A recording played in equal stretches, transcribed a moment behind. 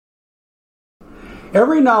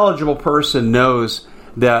Every knowledgeable person knows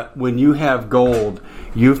that when you have gold,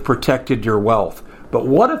 you've protected your wealth. But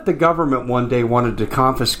what if the government one day wanted to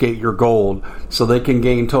confiscate your gold so they can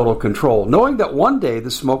gain total control, knowing that one day the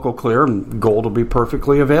smoke will clear and gold will be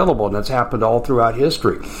perfectly available, and that's happened all throughout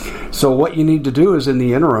history. So what you need to do is, in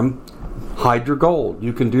the interim, hide your gold.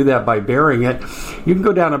 You can do that by burying it. You can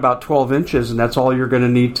go down about 12 inches, and that's all you're going to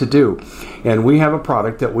need to do. And we have a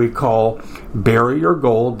product that we call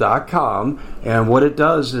buryyourgold.com, and what it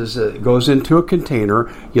does is it goes into a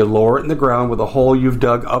container. You lower it in the ground with a hole you've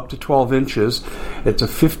dug up to 12 inches. It's a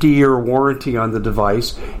 50-year warranty on the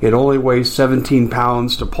device. It only weighs 17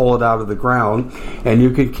 pounds to pull it out of the ground, and you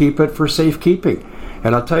can keep it for safekeeping.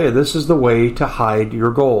 And I'll tell you, this is the way to hide your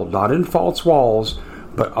gold. Not in false walls,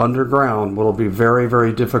 but underground, will be very,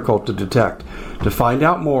 very difficult to detect. To find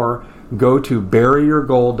out more, go to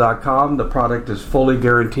buryyourgold.com. The product is fully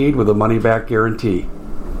guaranteed with a money-back guarantee.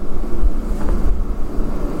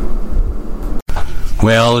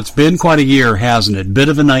 Well, it's been quite a year, hasn't it? Bit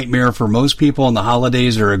of a nightmare for most people, and the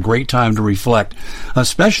holidays are a great time to reflect,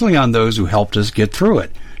 especially on those who helped us get through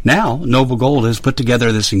it. Now, Noble Gold has put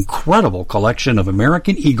together this incredible collection of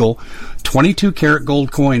American Eagle 22-karat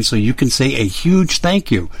gold coins, so you can say a huge thank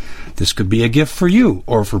you. This could be a gift for you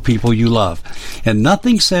or for people you love. And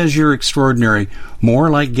nothing says you're extraordinary more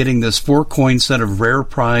like getting this 4-coin set of rare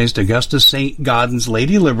prized Augustus St. Gaudens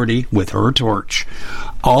Lady Liberty with her torch.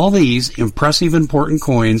 All these impressive, important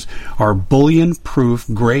coins are bullion-proof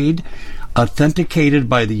grade, authenticated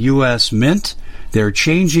by the U.S. Mint. They're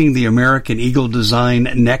changing the American Eagle design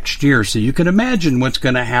next year, so you can imagine what's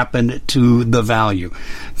going to happen to the value.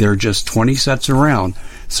 There are just 20 sets around,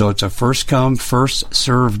 so it's a first-come,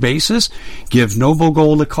 first-served basis. Give Noble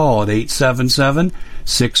Gold a call at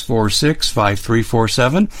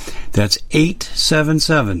 877-646-5347. That's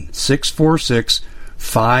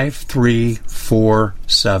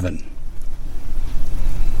 877-646-5347.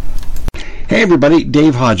 Hey everybody,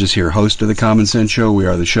 Dave Hodges here, host of The Common Sense Show. We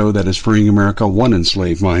are the show that is freeing America one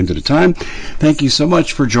enslaved mind at a time. Thank you so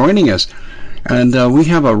much for joining us. And we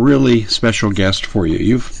have a really special guest for you.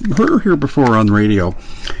 You've heard her here before on the radio,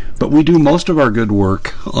 but we do most of our good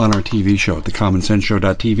work on our TV show at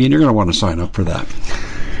thecommonsenseshow.tv, and you're going to want to sign up for that.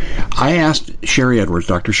 I asked Sherry Edwards,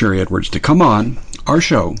 Dr. Sherry Edwards, to come on our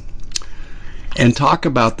show and talk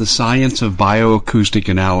about the science of bioacoustic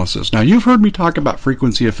analysis. Now, you've heard me talk about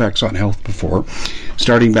frequency effects on health before,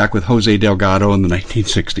 starting back with Jose Delgado in the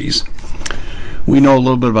 1960s. We know a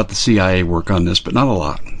little bit about the CIA work on this, but not a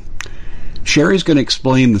lot. Sherry's going to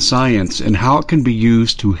explain the science and how it can be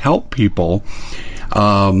used to help people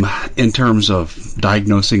in terms of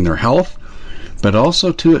diagnosing their health, but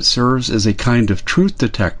also, too, it serves as a kind of truth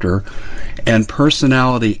detector and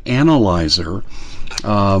personality analyzer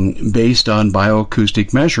based on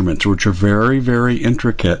bioacoustic measurements, which are very, very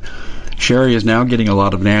intricate. Sherry is now getting a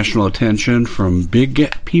lot of national attention from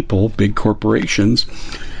big people, big corporations,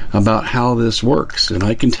 about how this works. And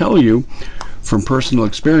I can tell you from personal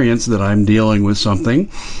experience that I'm dealing with something,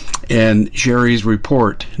 and Sherry's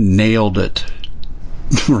report nailed it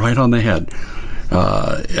right on the head.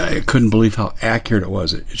 I couldn't believe how accurate it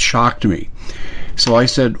was. It shocked me. So I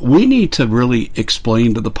said, we need to really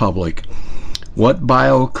explain to the public what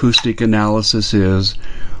bioacoustic analysis is,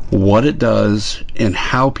 what it does, and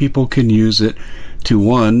how people can use it to,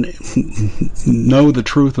 one, know the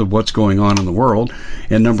truth of what's going on in the world,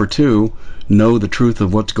 and number two, know the truth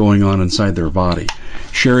of what's going on inside their body.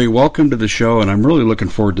 Sherry, welcome to the show, and I'm really looking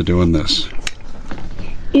forward to doing this.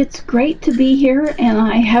 It's great to be here, and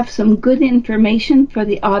I have some good information for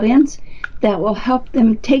the audience that will help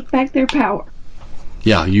them take back their power.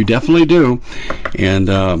 Yeah, you definitely do. And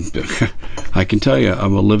I can tell you,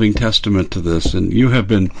 I'm a living testament to this. And you have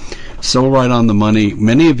been so right on the money.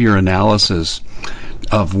 Many of your analysis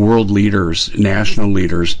of world leaders, national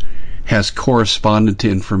leaders, has corresponded to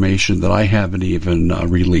information that I haven't even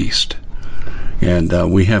released. And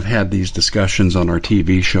we have had these discussions on our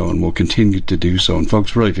TV show, and we'll continue to do so. And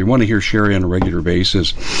folks, really, if you want to hear Sherry on a regular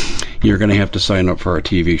basis, you're going to have to sign up for our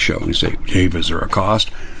TV show. And you say, Dave, is there a cost?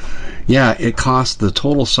 Yeah, it costs the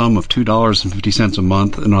total sum of $2.50 a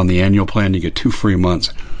month, and on the annual plan, you get 2 free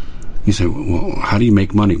months. You say, well, how do you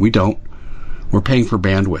make money? We don't. We're paying for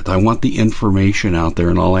bandwidth. I want the information out there,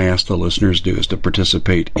 and all I ask the listeners to do is to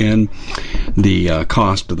participate in the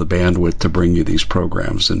cost of the bandwidth to bring you these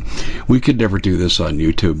programs. And we could never do this on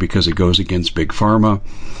YouTube because it goes against Big Pharma,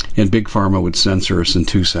 and Big Pharma would censor us in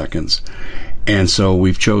 2 seconds. And so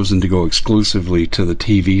we've chosen to go exclusively to the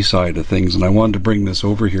TV side of things. And I wanted to bring this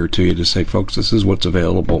over here to you to say, folks, this is what's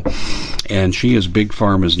available. And she is Big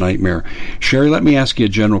Pharma's nightmare. Sherry, let me ask you a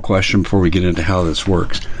general question before we get into how this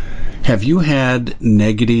works. Have you had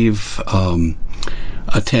negative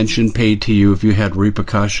attention paid to you? Have you had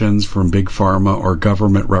repercussions from Big Pharma or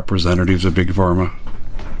government representatives of Big Pharma?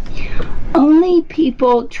 Only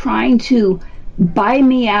people trying to buy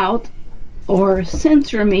me out or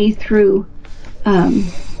censor me through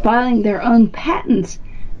filing their own patents.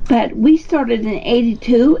 But we started in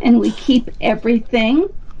 '82 and we keep everything,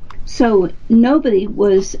 so nobody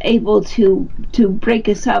was able to break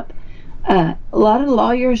us up. A lot of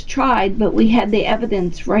lawyers tried, but we had the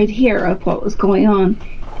evidence right here of what was going on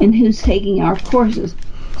and who's taking our courses.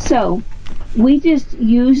 So we just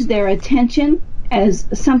used their attention as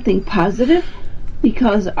something positive,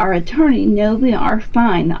 because our attorney, Novia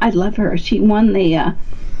Arfine, I love her. She won the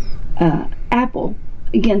Apple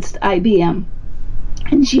against IBM.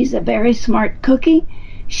 And she's a very smart cookie.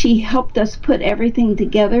 She helped us put everything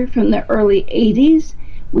together from the early 80s.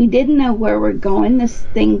 We didn't know where we're going. This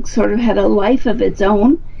thing sort of had a life of its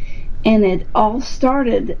own. And it all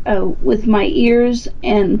started with my ears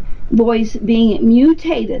and voice being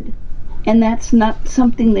mutated. And that's not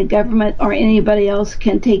something the government or anybody else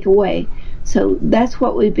can take away. So that's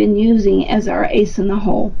what we've been using as our ace in the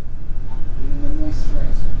hole.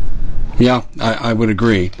 Yeah, I would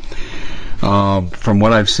agree. From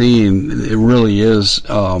what I've seen, it really is.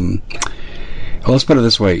 Let's put it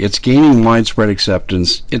this way. It's gaining widespread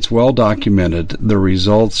acceptance. It's well documented. The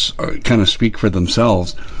results kind of speak for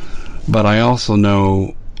themselves. But I also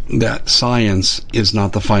know that science is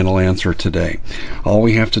not the final answer today. All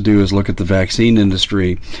we have to do is look at the vaccine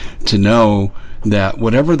industry to know that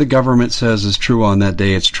whatever the government says is true on that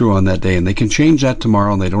day, it's true on that day. And they can change that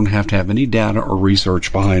tomorrow, and they don't have to have any data or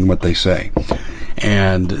research behind what they say.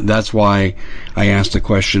 And that's why I asked a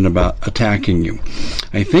question about attacking you.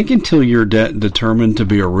 I think until you're determined to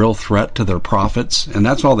be a real threat to their profits, and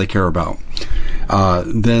that's all they care about,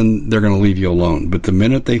 then they're going to leave you alone. But the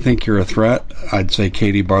minute they think you're a threat, I'd say,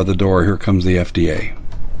 Katie, bar the door. Here comes the FDA.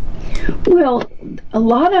 Well, a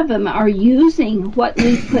lot of them are using what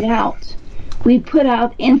we put out. We put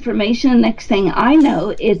out information. Next thing I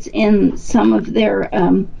know, it's in some of their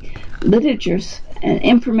literatures and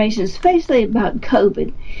information, especially about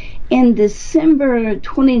COVID. In December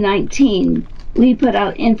 2019, we put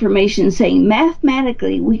out information saying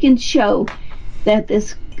mathematically we can show that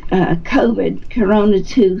this COVID, Corona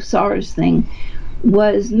 2 SARS thing,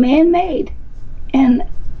 was man-made. And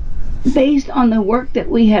based on the work that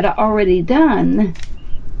we had already done,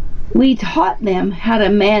 we taught them how to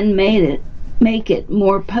make it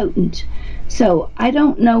more potent. So I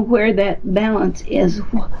don't know where that balance is.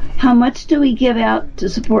 How much do we give out to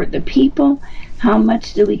support the people? How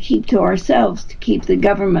much do we keep to ourselves to keep the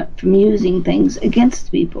government from using things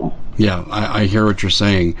against people? Yeah, I hear what you're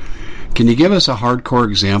saying. Can you give us a hardcore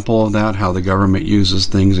example of that, how the government uses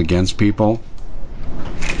things against people?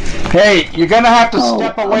 Hey, you're going to have to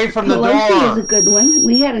step away from the door. Pelosi is a good one.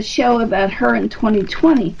 We had a show about her in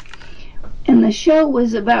 2020. And the show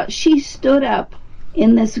was about, she stood up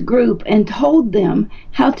in this group and told them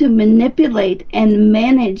how to manipulate and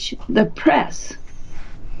manage the press.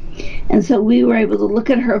 And so we were able to look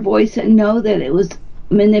at her voice and know that it was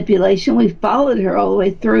manipulation. We followed her all the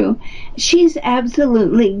way through. She's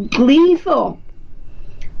absolutely gleeful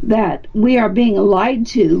that we are being lied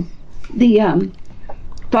to. The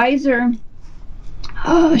Pfizer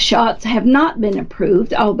shots have not been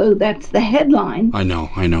approved, although that's the headline. I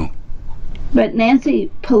know. But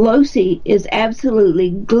Nancy Pelosi is absolutely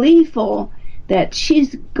gleeful that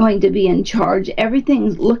she's going to be in charge. Everything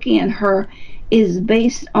looking at her is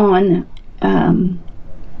based on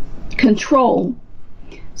control.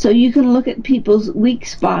 So you can look at people's weak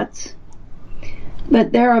spots.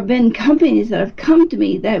 But there have been companies that have come to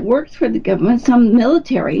me that worked for the government, some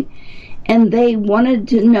military, and they wanted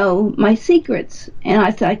to know my secrets. And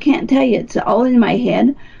I said, I can't tell you. It's all in my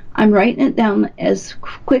head. I'm writing it down as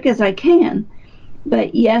quick as I can.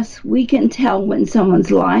 But yes, we can tell when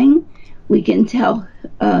someone's lying. We can tell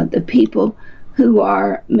the people who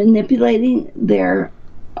are manipulating their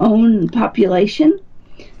own population.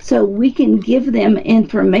 So we can give them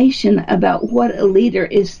information about what a leader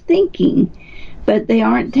is thinking, but they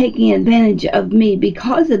aren't taking advantage of me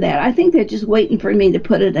because of that. I think they're just waiting for me to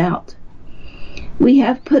put it out. We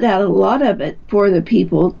have put out a lot of it for the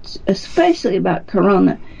people, especially about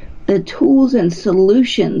Corona. The tools and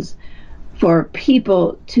solutions for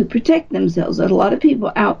people to protect themselves. There's a lot of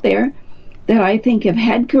people out there that I think have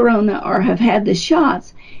had Corona or have had the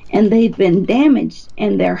shots, and they've been damaged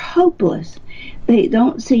and they're hopeless. They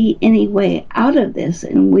don't see any way out of this,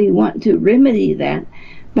 and we want to remedy that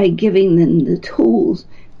by giving them the tools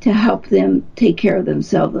to help them take care of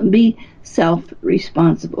themselves and be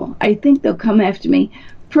self-responsible. I think they'll come after me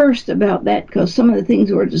first about that because some of the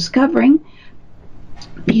things we're discovering,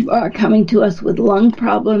 people are coming to us with lung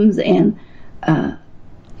problems and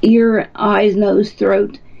ear, eyes, nose,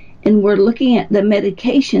 throat, and we're looking at the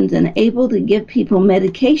medications and able to give people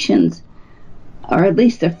medications, or at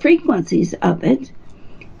least the frequencies of it,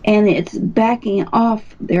 and it's backing off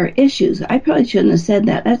their issues. I probably shouldn't have said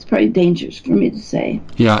that. That's probably dangerous for me to say.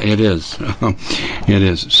 Yeah, it is. It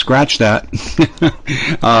is. Scratch that.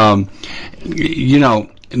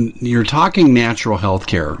 You're talking natural health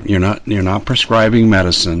care. You're not prescribing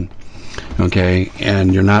medicine, okay?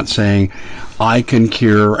 And you're not saying I can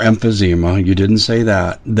cure emphysema. You didn't say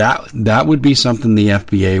that. That would be something the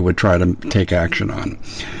FDA would try to take action on.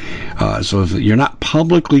 So if you're not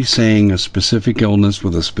publicly saying a specific illness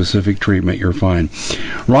with a specific treatment, you're fine.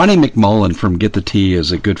 Ronnie McMullen from Get the Tea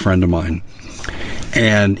is a good friend of mine,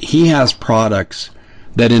 and he has products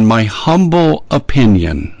that, in my humble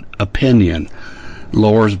opinion,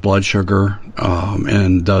 lowers blood sugar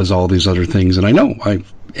and does all these other things. And I know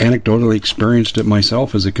I've anecdotally experienced it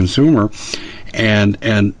myself as a consumer, and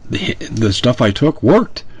the stuff I took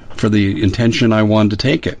worked for the intention I wanted to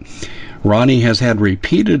take it. Ronnie has had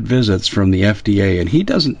repeated visits from the FDA, and he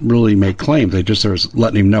doesn't really make claims. They just are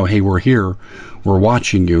letting him know, hey, we're here, we're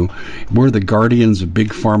watching you. We're the guardians of big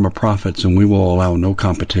pharma profits, and we will allow no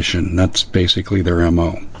competition. That's basically their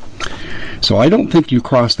MO. So I don't think you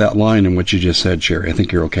crossed that line in what you just said, Sherry. I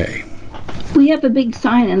think you're okay. We have a big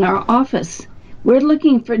sign in our office. We're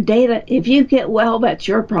looking for data. If you get well, that's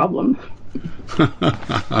your problem.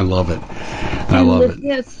 I love it. I love it.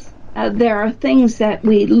 This, there are things that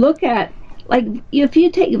we look at, like if you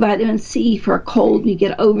take vitamin C for a cold, you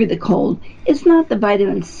get over the cold. It's not the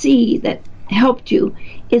vitamin C that helped you.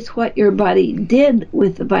 It's what your body did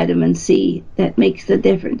with the vitamin C that makes the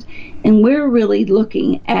difference. And we're really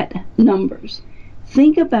looking at numbers.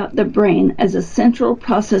 Think about the brain as a central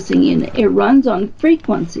processing unit. It runs on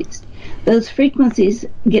frequencies. Those frequencies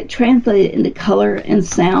get translated into color and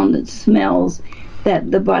sound and smells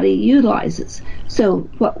that the body utilizes. So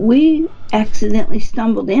what we accidentally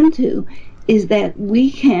stumbled into is that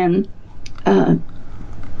we can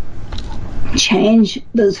change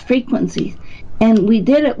those frequencies. And we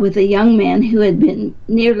did it with a young man who had been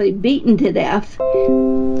nearly beaten to death.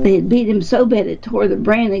 They had beat him so bad it tore the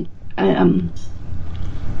brain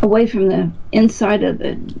away from the inside of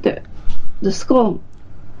the skull.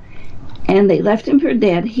 And they left him for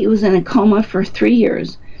dead. He was in a coma for 3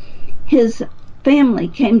 years. His family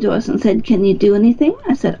came to us and said, can you do anything?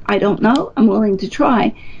 I said, I don't know. I'm willing to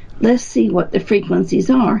try. Let's see what the frequencies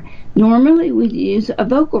are. Normally we'd use a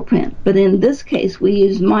vocal print, but in this case we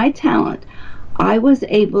used my talent. I was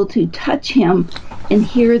able to touch him and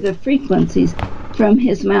hear the frequencies from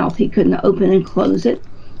his mouth. He couldn't open and close it.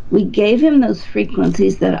 We gave him those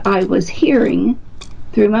frequencies that I was hearing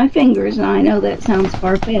through my fingers, and I know that sounds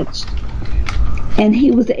far-fetched. And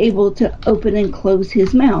he was able to open and close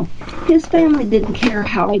his mouth. His family didn't care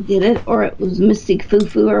how I did it, or it was mystic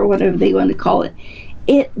foo-foo, or whatever they want to call it.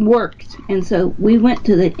 It worked. And so we went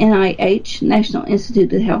to the NIH, National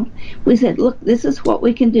Institute of Health. We said, look, this is what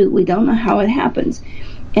we can do. We don't know how it happens.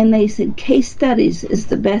 And they said, case studies is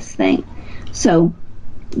the best thing. So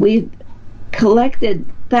we've collected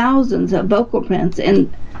thousands of vocal prints,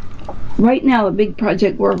 and right now a big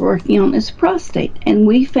project we're working on is prostate. And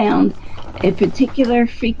we found a particular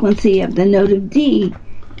frequency of the note of D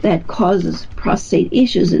that causes prostate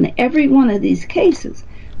issues in every one of these cases.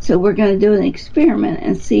 So we're going to do an experiment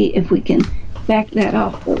and see if we can back that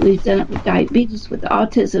off. But we've done it with diabetes, with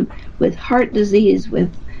autism, with heart disease,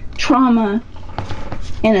 with trauma,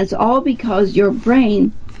 and it's all because your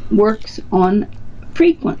brain works on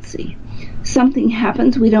frequency. Something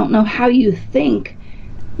happens, we don't know how you think,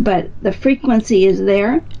 but the frequency is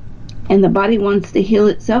there, and the body wants to heal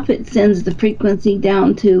itself. It sends the frequency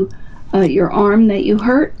down to your arm that you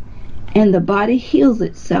hurt, and the body heals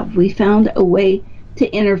itself. We found a way to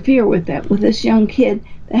interfere with that. With this young kid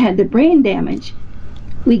that had the brain damage,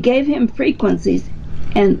 we gave him frequencies,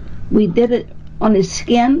 and we did it on his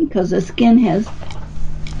skin because the skin has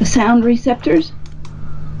sound receptors.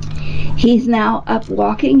 He's now up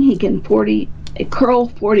walking. He can curl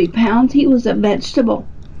 40 pounds. He was a vegetable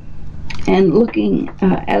and looking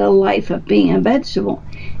at a life of being a vegetable,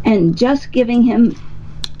 and just giving him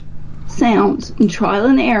sounds and trial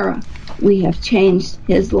and error, we have changed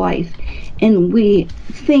his life. And we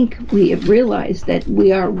think we have realized that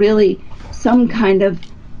we are really some kind of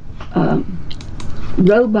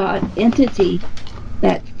robot entity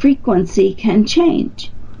that frequency can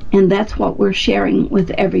change. And that's what we're sharing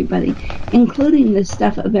with everybody, including the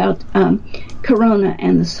stuff about corona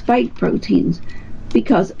and the spike proteins.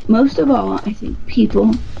 Because most of all, I think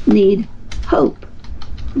people need hope.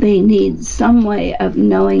 They need some way of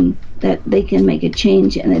knowing that they can make a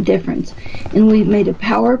change and a difference. And we've made a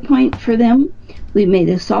PowerPoint for them. We've made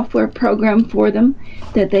a software program for them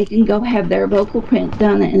that they can go have their vocal print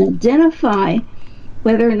done and identify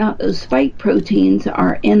whether or not those spike proteins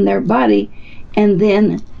are in their body. And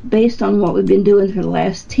then, based on what we've been doing for the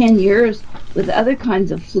last 10 years with other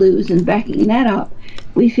kinds of flus and backing that up,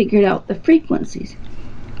 we figured out the frequencies.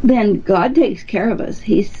 Then God takes care of us.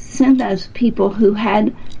 He sent us people who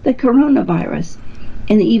had the coronavirus,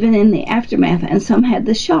 and even in the aftermath, and some had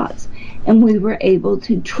the shots. And we were able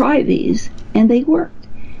to try these, and they worked.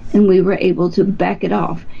 And we were able to back it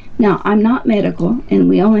off. Now, I'm not medical, and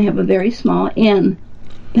we only have a very small N,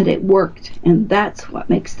 but it worked, and that's what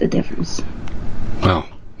makes the difference. Wow,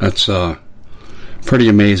 that's a pretty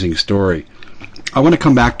amazing story. I want to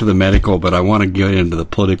come back to the medical, but I want to get into the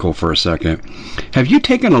political for a second. Have you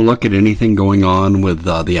taken a look at anything going on with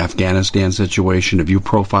the Afghanistan situation? Have you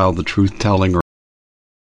profiled the truth-telling?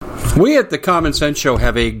 We at the Common Sense Show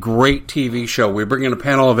have a great TV show. We bring in a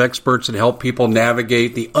panel of experts and help people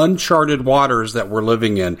navigate the uncharted waters that we're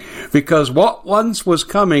living in. Because what once was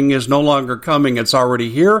coming is no longer coming. It's already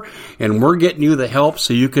here, and we're getting you the help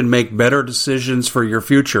so you can make better decisions for your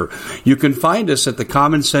future. You can find us at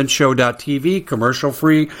thecommonsenseshow.tv,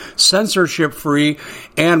 commercial-free, censorship-free,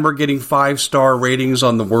 and we're getting 5-star ratings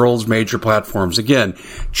on the world's major platforms. Again,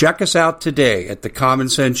 check us out today at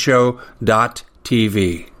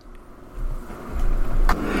thecommonsenseshow.tv.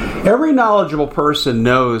 Every knowledgeable person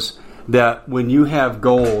knows that when you have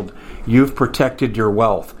gold, you've protected your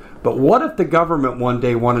wealth. But what if the government one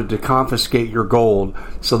day wanted to confiscate your gold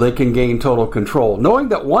so they can gain total control, knowing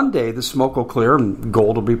that one day the smoke will clear and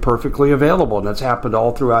gold will be perfectly available, and that's happened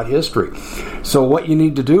all throughout history. So what you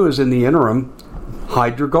need to do is, in the interim,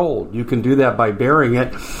 hide your gold. You can do that by burying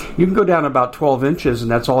it. You can go down about 12 inches, and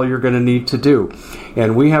that's all you're going to need to do.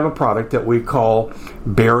 And we have a product that we call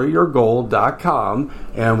buryyourgold.com,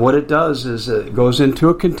 and what it does is it goes into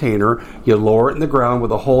a container. You lower it in the ground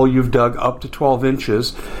with a hole you've dug up to 12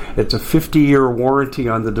 inches. It's a 50-year warranty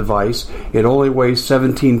on the device. It only weighs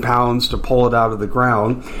 17 pounds to pull it out of the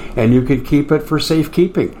ground, and you can keep it for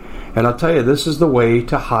safekeeping. And I'll tell you, this is the way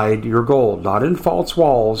to hide your gold, not in false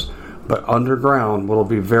walls, but underground. Will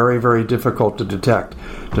be very, very difficult to detect.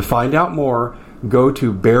 To find out more, go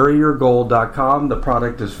to buryyourgold.com. The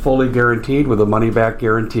product is fully guaranteed with a money-back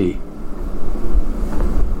guarantee.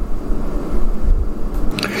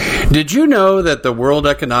 Did you know that the World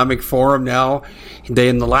Economic Forum now,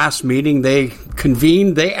 in the last meeting they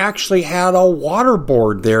convened, they actually had a water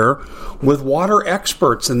board there with water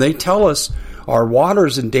experts, and they tell us our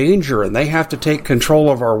water's in danger and they have to take control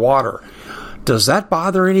of our water. Does that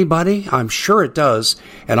bother anybody? I'm sure it does.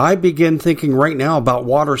 And I begin thinking right now about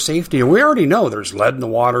water safety. And we already know there's lead in the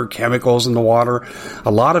water, chemicals in the water.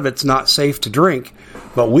 A lot of it's not safe to drink.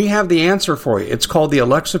 But we have the answer for you. It's called the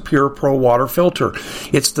Alexa Pure Pro Water Filter.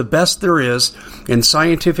 It's the best there is, and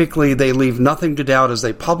scientifically they leave nothing to doubt as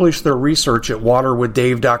they publish their research at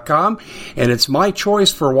waterwithdave.com, and it's my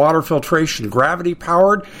choice for water filtration.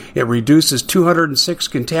 Gravity-powered, it reduces 206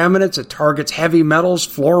 contaminants, it targets heavy metals,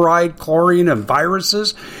 fluoride, chlorine, and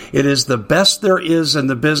viruses. It is the best there is in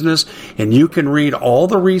the business, and you can read all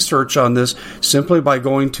the research on this simply by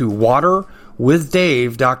going to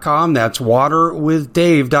waterwithdave.com. That's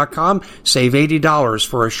waterwithdave.com. Save $80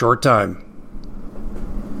 for a short time.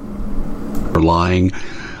 Lying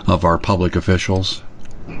of our public officials?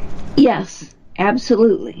 Yes,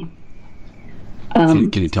 absolutely.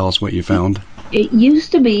 Can you tell us what you found? It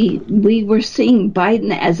used to be we were seeing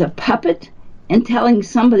Biden as a puppet and telling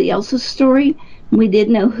somebody else's story. We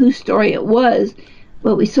didn't know whose story it was,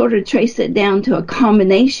 but we sort of traced it down to a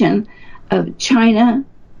combination of China,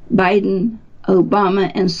 Biden,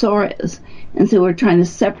 Obama, and Soros. And so we're trying to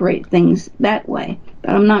separate things that way.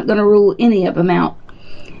 But I'm not going to rule any of them out.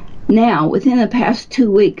 Now, within the past 2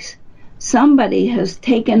 weeks, somebody has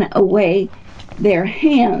taken away their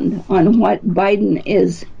hand on what Biden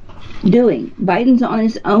is doing. Biden's on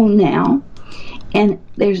his own now, and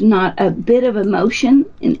there's not a bit of emotion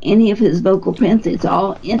in any of his vocal prints. It's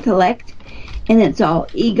all intellect, and it's all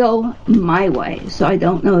ego my way. So I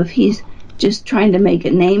don't know if he's just trying to make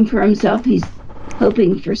a name for himself. He's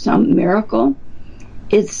hoping for some miracle.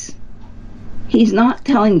 He's not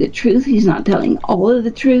telling the truth. He's not telling all of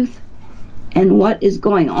the truth. And what is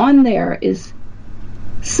going on there is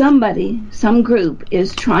somebody, some group,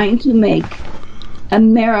 is trying to make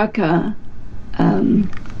America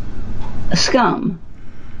scum,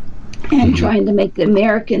 and trying to make the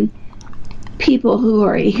American people who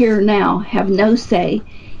are here now have no say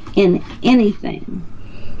in anything.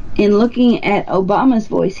 In looking at Obama's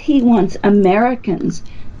voice, he wants Americans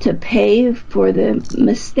to pay for the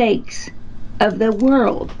mistakes of the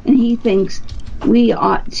world. And he thinks we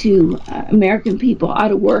ought to, American people ought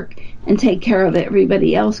to work and take care of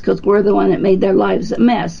everybody else because we're the one that made their lives a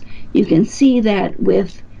mess. You can see that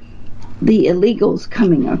with the illegals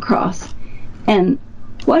coming across. And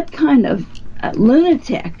what kind of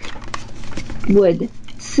lunatic would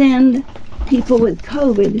send people with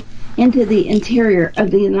COVID into the interior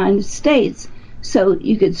of the United States so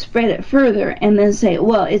you could spread it further and then say,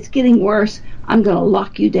 well, it's getting worse, I'm going to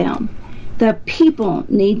lock you down. The people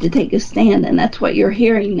need to take a stand, and that's what you're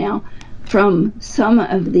hearing now from some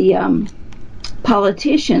of the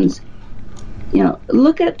politicians. You know,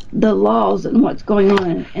 look at the laws and what's going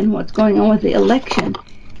on and what's going on with the election.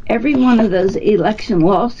 Every one of those election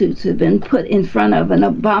lawsuits have been put in front of an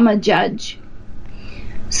Obama judge.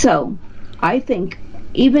 So I think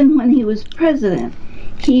even when he was president,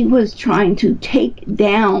 he was trying to take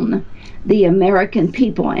down the American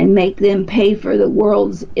people and make them pay for the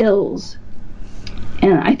world's ills.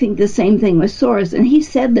 And I think the same thing with Soros. And he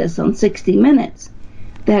said this on 60 Minutes,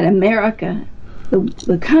 that America,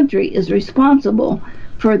 the country, is responsible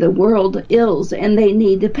for the world ills and they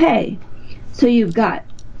need to pay. So you've got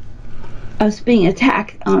us being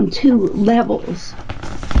attacked on two levels.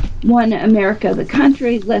 One, America, the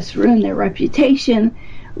country, let's ruin their reputation.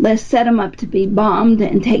 Let's set them up to be bombed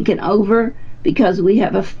and taken over because we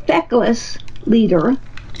have a feckless leader.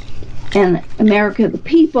 And America, the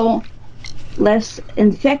people, let's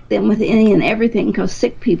infect them with any and everything because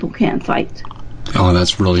sick people can't fight. Oh,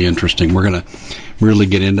 that's really interesting. We're going to really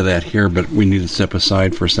get into that here, but we need to step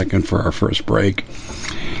aside for a second for our first break.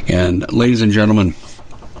 And ladies and gentlemen,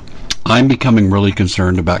 I'm becoming really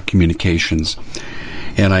concerned about communications,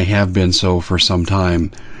 and I have been so for some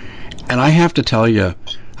time. And I have to tell you,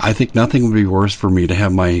 I think nothing would be worse for me to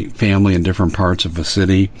have my family in different parts of a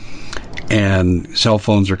city, and cell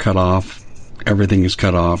phones are cut off, everything is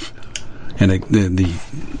cut off, and the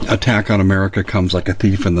attack on America comes like a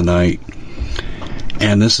thief in the night.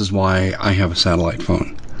 And this is why I have a satellite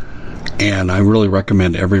phone. And I really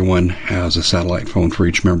recommend everyone has a satellite phone for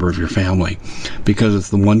each member of your family, because it's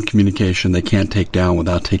the one communication they can't take down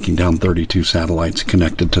without taking down 32 satellites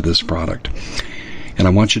connected to this product. And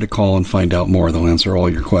I want you to call and find out more. They'll answer all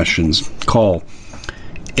your questions. Call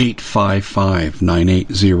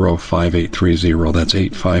 855-980-5830. That's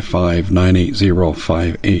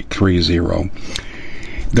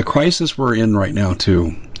 855-980-5830. The crisis we're in right now,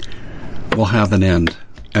 too, will have an end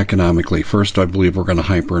economically. First, I believe we're going to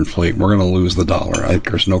hyperinflate. We're going to lose the dollar.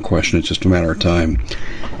 There's no question. It's just a matter of time.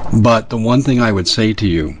 But the one thing I would say to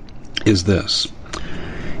you is this,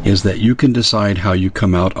 is that you can decide how you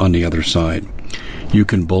come out on the other side. You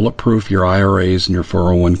can bulletproof your IRAs and your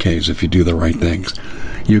 401ks if you do the right things.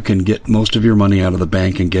 You can get most of your money out of the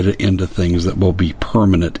bank and get it into things that will be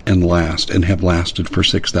permanent and last and have lasted for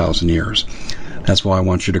 6,000 years. That's why I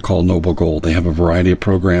want you to call Noble Gold. They have a variety of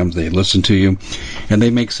programs. They listen to you, and they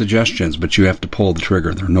make suggestions, but you have to pull the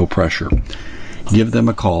trigger. There's no pressure. Give them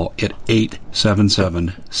a call at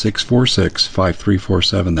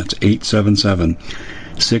 877-646-5347. That's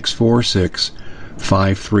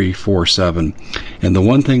 877-646-5347. And the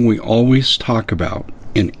one thing we always talk about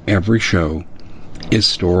in every show is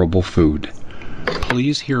storable food.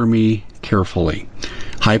 Please hear me carefully.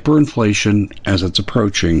 Hyperinflation, as it's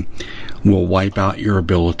approaching, will wipe out your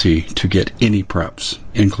ability to get any preps,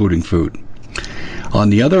 including food.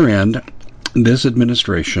 On the other end, this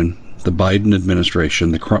administration, the Biden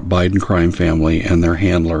administration, the Biden crime family, and their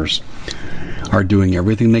handlers are doing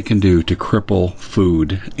everything they can do to cripple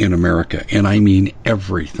food in America. And I mean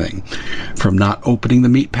everything. From not opening the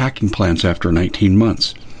meat packing plants after 19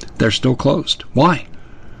 months. They're still closed. Why?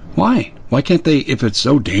 Why? Why can't they, if it's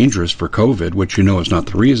so dangerous for COVID, which you know is not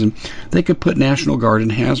the reason, they could put National Guard in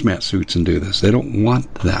hazmat suits and do this. They don't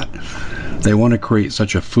want that. They want to create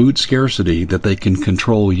such a food scarcity that they can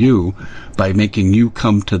control you by making you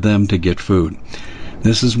come to them to get food.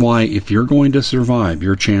 This is why if you're going to survive,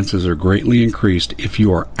 your chances are greatly increased if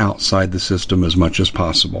you are outside the system as much as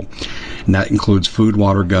possible. And that includes food,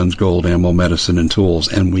 water, guns, gold, ammo, medicine, and tools.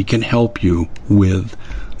 And we can help you with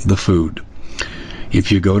the food.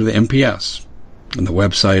 If you go to the MPS, and the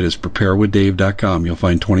website is preparewithdave.com, you'll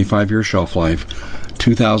find 25-year shelf life,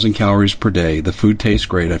 2,000 calories per day. The food tastes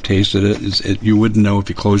great. I've tasted it. You wouldn't know if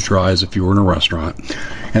you closed your eyes if you were in a restaurant.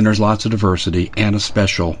 And there's lots of diversity and a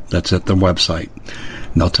special that's at the website.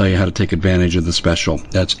 And they'll tell you how to take advantage of the special.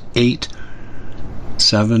 That's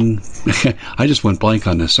I just went blank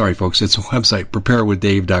on this. Sorry, folks. It's a website,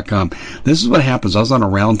 preparewithdave.com. This is what happens. I was on a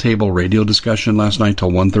roundtable radio discussion last night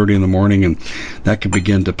till 1:30 in the morning, and that could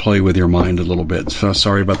begin to play with your mind a little bit. So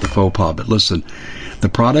sorry about the faux pas, but listen, the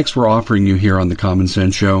products we're offering you here on the Common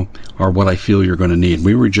Sense Show are what I feel you're going to need.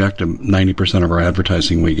 We reject 90% of our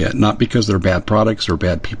advertising we get, not because they're bad products or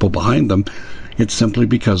bad people behind them. It's simply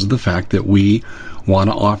because of the fact that we want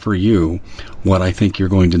to offer you what I think you're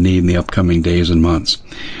going to need in the upcoming days and months.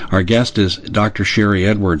 Our guest is Dr. Sherry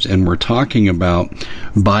Edwards, and we're talking about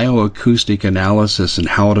bioacoustic analysis and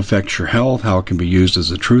how it affects your health, how it can be used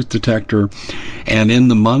as a truth detector. And in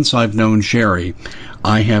the months I've known Sherry,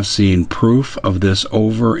 I have seen proof of this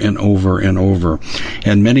over and over and over.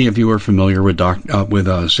 And many of you are familiar with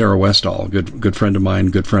Sarah Westall, good friend of mine,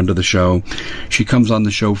 good friend of the show. She comes on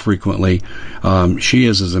the show frequently. She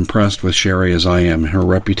is as impressed with Sherry as I am. Her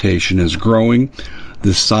reputation is growing.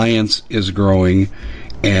 The science is growing.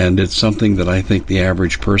 And it's something that I think the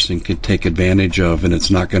average person could take advantage of, and it's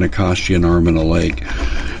not going to cost you an arm and a leg.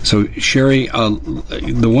 So, Sherry,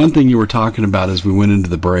 the one thing you were talking about as we went into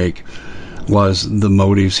the break was the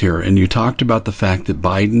motives here. And you talked about the fact that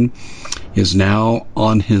Biden is now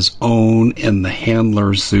on his own, and the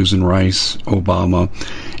handlers, Susan Rice, Obama,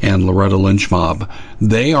 and Loretta Lynch mob,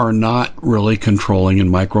 they are not really controlling and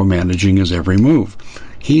micromanaging his every move.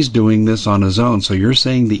 He's doing this on his own. So you're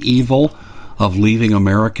saying the evil of leaving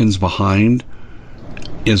Americans behind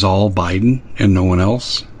is all Biden and no one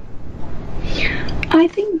else? I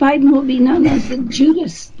think Biden will be known as the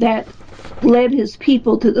Judas that led his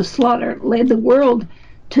people to the slaughter, led the world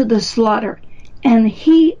to the slaughter. And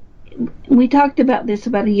we talked about this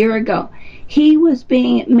about a year ago. He was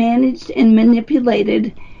being managed and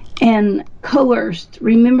manipulated and coerced.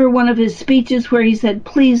 Remember one of his speeches where he said,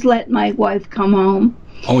 "Please let my wife come home"?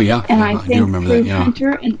 Oh, yeah. And yeah, I think through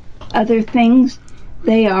Hunter and other things,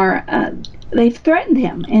 they've threatened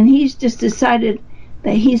him. And he's just decided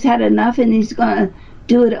that he's had enough and he's going to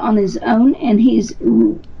do it on his own, and he's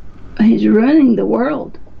running the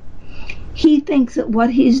world. He thinks that what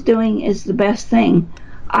he's doing is the best thing.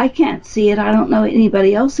 I can't see it. I don't know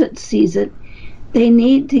anybody else that sees it. They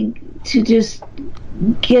need to just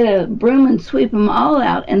get a broom and sweep them all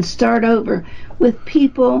out and start over with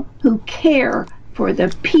people who care for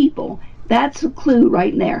the people. That's a clue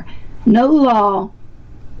right there. No law,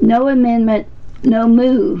 no amendment, no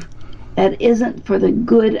move that isn't for the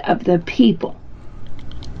good of the people.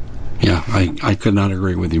 Yeah, I could not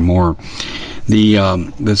agree with you more.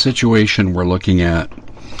 The situation we're looking at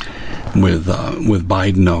with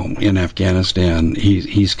Biden in Afghanistan,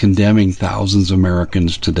 he's condemning thousands of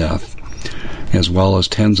Americans to death, as well as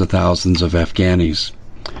tens of thousands of Afghanis.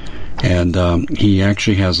 And he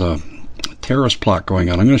actually has a terrorist plot going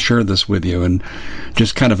on. I'm going to share this with you, and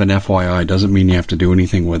just kind of an FYI, doesn't mean you have to do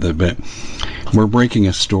anything with it, but we're breaking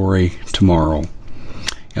a story tomorrow.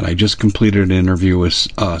 And I just completed an interview with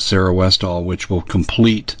Sarah Westall, which will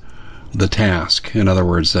complete the task. In other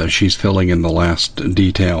words, she's filling in the last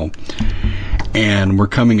detail. And we're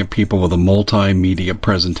coming at people with a multimedia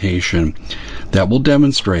presentation that will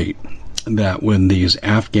demonstrate that when these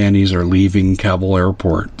Afghanis are leaving Kabul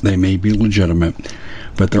airport, they may be legitimate,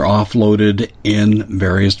 but they're offloaded in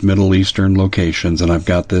various Middle Eastern locations. And I've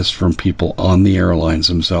got this from people on the airlines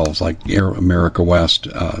themselves, like American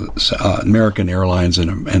Airlines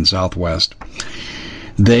and Southwest.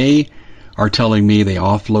 They are telling me they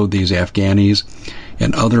offload these Afghanis,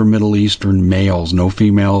 and other Middle Eastern males, no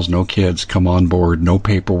females, no kids, come on board, no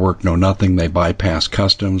paperwork, no nothing. They bypass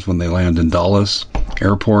customs when they land in Dulles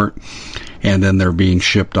Airport, and then they're being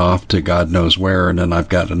shipped off to God knows where. And then I've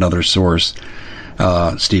got another source,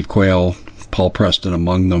 Steve Quayle, Paul Preston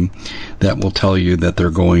among them, that will tell you that they're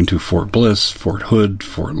going to Fort Bliss, Fort Hood,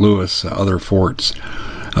 Fort Lewis, other forts.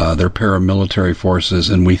 They're paramilitary forces,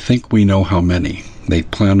 and we think we know how many. They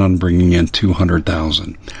plan on bringing in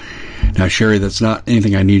 200,000. Now, Sherry, that's not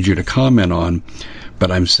anything I need you to comment on,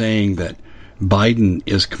 but I'm saying that Biden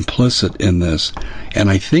is complicit in this, and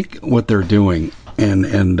I think what they're doing,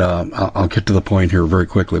 and I'll get to the point here very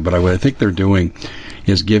quickly, but what I think they're doing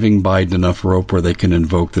is giving Biden enough rope where they can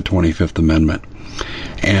invoke the 25th Amendment.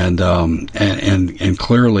 And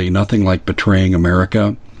clearly nothing like betraying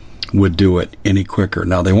America would do it any quicker.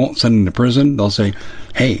 Now, they won't send him to prison. They'll say,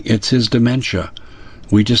 hey, it's his dementia.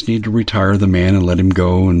 We just need to retire the man and let him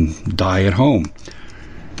go and die at home.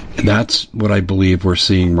 That's what I believe we're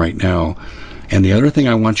seeing right now. And the other thing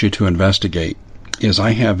I want you to investigate is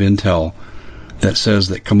I have intel that says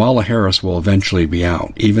that Kamala Harris will eventually be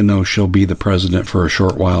out. Even though she'll be the president for a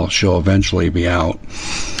short while, she'll eventually be out.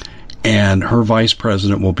 And her vice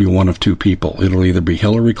president will be one of two people. It'll either be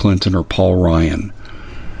Hillary Clinton or Paul Ryan.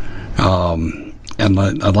 And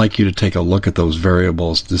I'd like you to take a look at those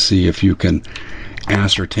variables to see if you can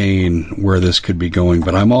ascertain where this could be going.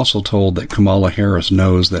 But I'm also told that Kamala Harris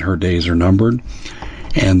knows that her days are numbered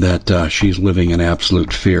and that she's living in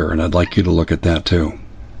absolute fear. And I'd like you to look at that too.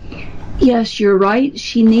 Yes, you're right.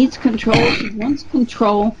 She needs control. She wants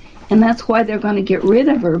control. And that's why they're going to get rid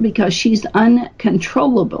of her, because she's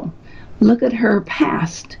uncontrollable. Look at her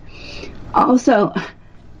past. Also,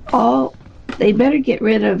 they better get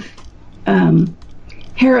rid of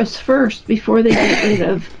Harris first before they get rid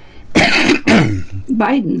of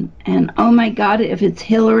Biden. And oh my God, if it's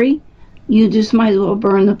Hillary, you just might as well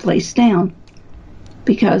burn the place down,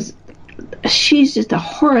 because she's just a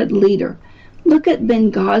horrid leader. Look at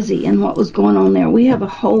Benghazi and what was going on there. We have a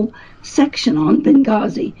whole section on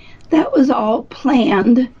Benghazi. That was all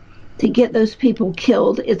planned to get those people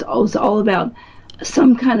killed. It was all about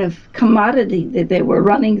some kind of commodity that they were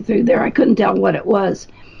running through there. I couldn't tell what it was.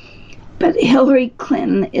 But Hillary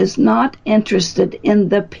Clinton is not interested in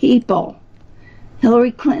the people.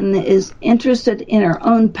 Hillary Clinton is interested in her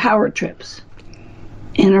own power trips,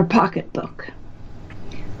 in her pocketbook.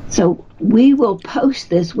 So we will post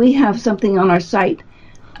this. We have something on our site,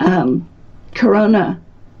 Corona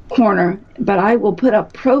Corner, but I will put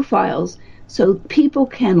up profiles so people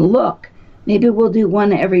can look. Maybe we'll do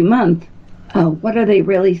one every month. What are they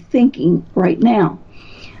really thinking right now?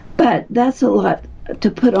 But that's a lot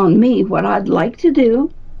to put on me. What I'd like to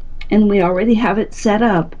do, and we already have it set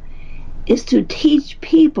up, is to teach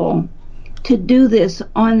people to do this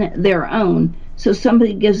on their own. So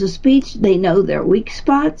somebody gives a speech, they know their weak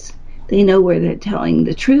spots, they know where they're telling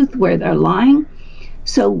the truth, where they're lying.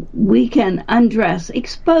 So we can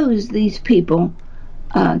expose these people,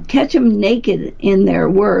 catch them naked in their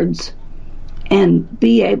words, and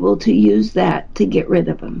be able to use that to get rid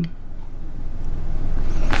of them.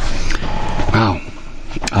 Wow.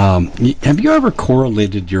 Have you ever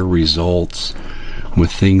correlated your results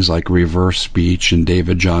with things like reverse speech and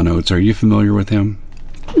David John Oates? Are you familiar with him?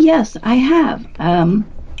 Yes, I have.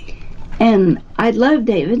 And I love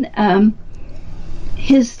David.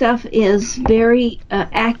 His stuff is very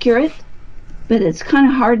accurate, but it's kind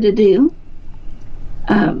of hard to do.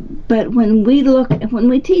 But when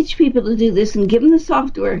we teach people to do this and give them the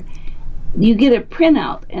software, you get a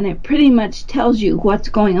printout, and it pretty much tells you what's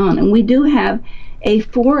going on. And we do have a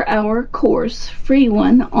 4-hour course, free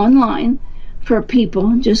one, online for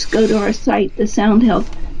people. Just go to our site, the Sound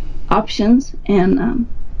Health Options, and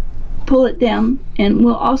pull it down, and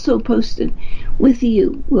we'll also post it with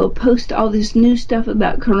you. We'll post all this new stuff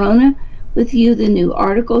about Corona with you, the new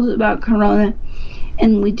articles about Corona.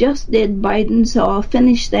 And we just did Biden, so I'll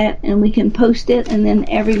finish that and we can post it. And then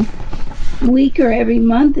every week or every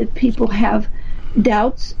month, if people have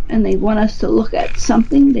doubts and they want us to look at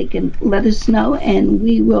something, they can let us know and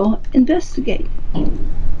we will investigate.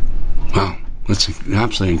 Wow, that's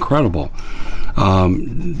absolutely incredible.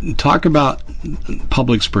 Talk about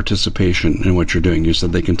public's participation in what you're doing. You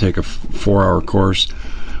said they can take a 4-hour course.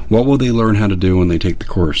 What will they learn how to do when they take the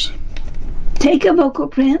course? Take a vocal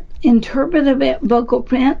print, interpret a vocal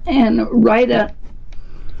print, and write a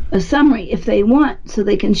summary if they want, so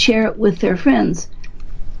they can share it with their friends.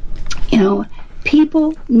 You know,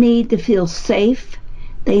 people need to feel safe.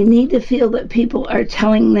 They need to feel that people are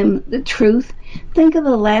telling them the truth. Think of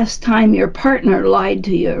the last time your partner lied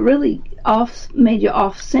to you. It really made you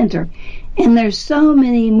off center. And there's so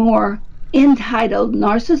many more entitled,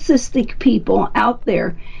 narcissistic people out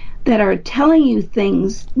there that are telling you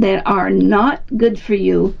things that are not good for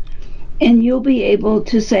you, and you'll be able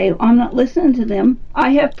to say, I'm not listening to them.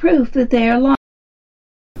 I have proof that they are lying.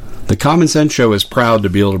 The Common Sense Show is proud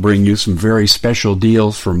to be able to bring you some very special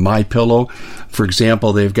deals from MyPillow. For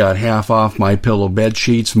example, they've got half off MyPillow bed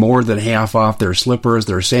sheets, more than half off their slippers,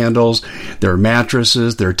 their sandals, their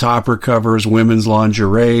mattresses, their topper covers, women's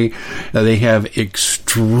lingerie. They have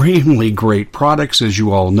extremely great products, as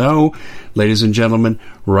you all know. Ladies and gentlemen,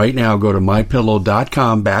 right now go to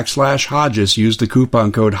mypillow.com/Hodges. Use the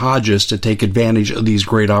coupon code Hodges to take advantage of these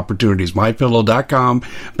great opportunities.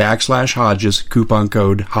 mypillow.com/Hodges, coupon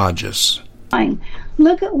code Hodges.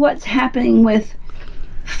 Look at what's happening with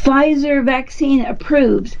Pfizer vaccine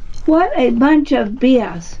approved. What a bunch of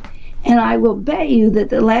BS. And I will bet you that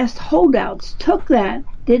the last holdouts took that,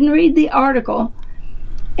 didn't read the article,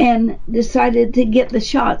 and decided to get the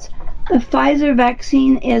shots. The Pfizer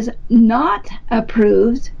vaccine is not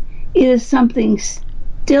approved. It is something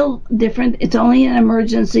still different. It's only an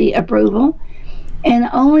emergency approval. And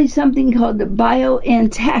only something called the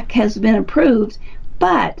BioNTech has been approved.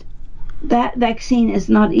 But that vaccine is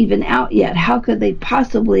not even out yet. How could they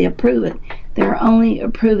possibly approve it? They're only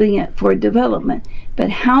approving it for development. But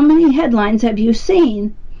how many headlines have you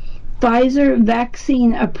seen? Pfizer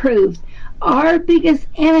vaccine approved. Our biggest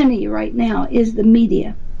enemy right now is the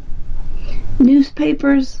media.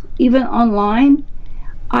 Newspapers, even online.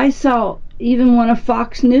 I saw even one of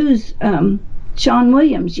Fox News, Sean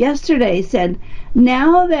Williams, yesterday said,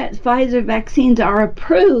 now that Pfizer vaccines are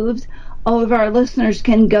approved, all of our listeners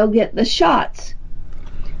can go get the shots.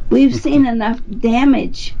 We've seen enough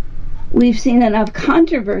damage. We've seen enough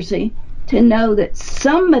controversy to know that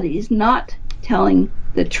somebody's not telling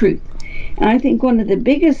the truth. And I think one of the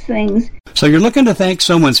biggest things... So you're looking to thank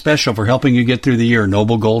someone special for helping you get through the year.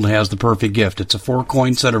 Noble Gold has the perfect gift. It's a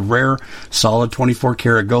 4-coin set of rare, solid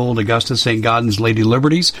 24-karat gold Augustus St. Gaudens Lady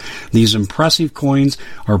Liberties. These impressive coins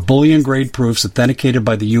are bullion-grade proofs authenticated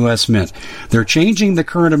by the U.S. Mint. They're changing the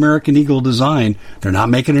current American Eagle design. They're not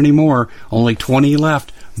making any more. Only 20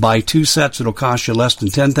 left. Buy 2 sets. It'll cost you less than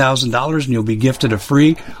 $10,000, and you'll be gifted a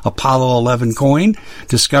free Apollo 11 coin.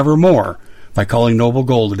 Discover more by calling Noble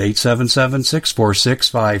Gold at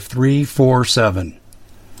 877-646-5347.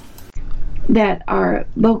 That our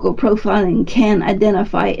vocal profiling can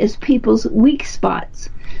identify as people's weak spots.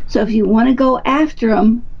 So if you want to go after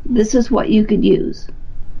them, this is what you could use.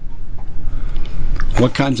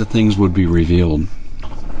 What kinds of things would be revealed?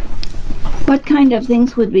 What kind of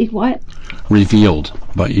things would be what? Revealed.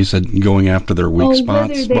 But you said going after their weak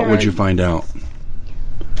spots. What would you find out?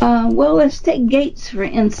 Well, let's take Gates, for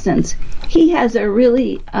instance. He has a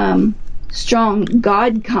really strong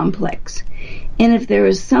God complex. And if there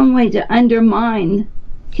is some way to undermine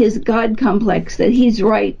his God complex, that he's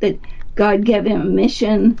right, that God gave him a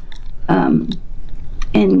mission, and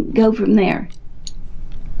go from there.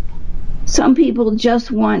 Some people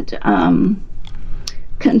just want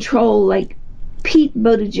control, like Pete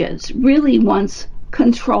Buttigieg really wants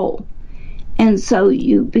control. And so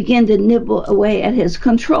you begin to nibble away at his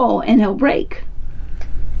control, and he'll break.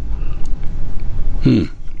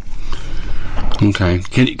 Okay.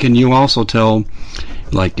 Can you also tell,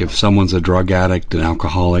 like, if someone's a drug addict, an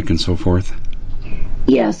alcoholic, and so forth?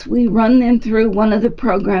 Yes, we run them through one of the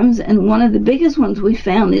programs, and one of the biggest ones we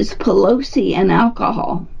found is Pelosi and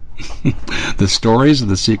alcohol. The stories of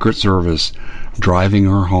the Secret Service driving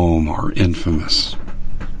her home are infamous.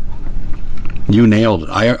 You nailed it.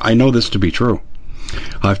 I know this to be true.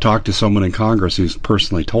 I've talked to someone in Congress who's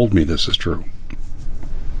personally told me this is true.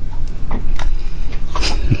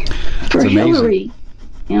 For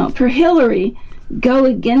Hillary, go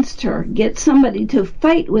against her. Get somebody to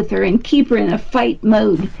fight with her and keep her in a fight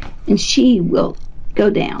mode, and she will go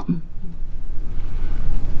down.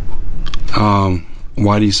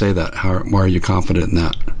 Why do you say that? Why are you confident in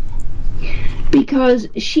that? Because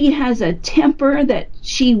she has a temper that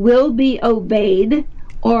she will be obeyed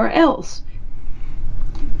or else.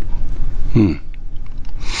 I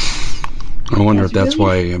wonder if that's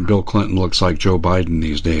why Bill Clinton looks like Joe Biden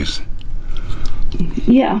these days.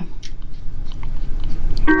 Yeah.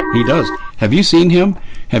 He does. Have you seen him?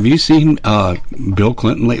 Have you seen Bill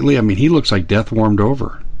Clinton lately? I mean, he looks like death warmed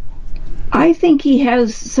over. I think he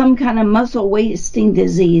has some kind of muscle wasting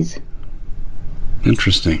disease.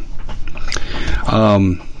 Interesting.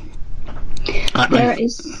 There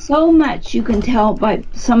is so much you can tell by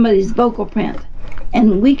somebody's vocal print.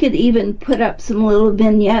 And we could even put up some little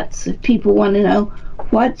vignettes if people want to know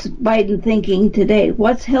what's Biden thinking today,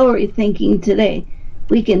 what's Hillary thinking today.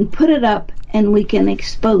 We can put it up and we can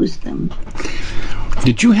expose them.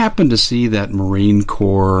 Did you happen to see that Marine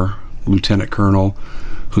Corps Lieutenant Colonel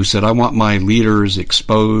who said, I want my leaders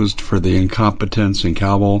exposed for the incompetence in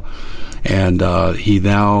Kabul, and he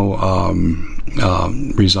now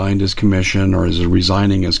resigned his commission, or is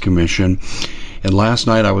resigning his commission. And last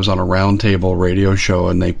night I was on a roundtable radio show,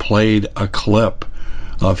 and they played a clip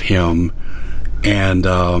of him, and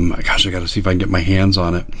gosh, I got to see if I can get my hands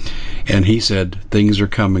on it. And he said, things are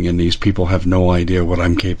coming, and these people have no idea what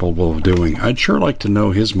I'm capable of doing. I'd sure like to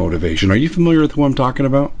know his motivation. Are you familiar with who I'm talking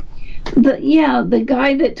about? The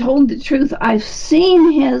guy that told the truth. I've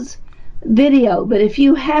seen his video, but if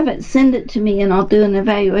you haven't, send it to me and I'll do an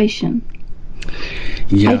evaluation.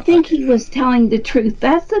 Yeah. I think he was telling the truth.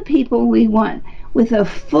 That's the people we want, with a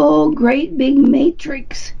full, great big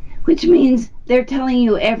matrix, which means they're telling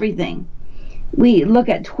you everything. We look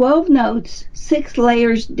at 12 notes, 6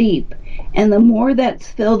 layers deep, and the more that's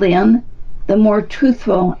filled in, the more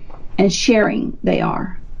truthful and sharing they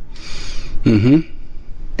are. Mm-hmm.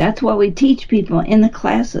 That's what we teach people in the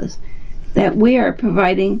classes that we are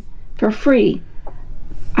providing for free.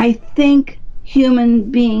 I think human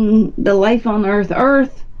being, the life on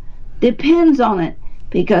Earth depends on it,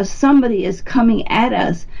 because somebody is coming at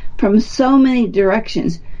us from so many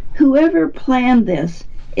directions. Whoever planned this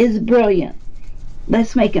is brilliant.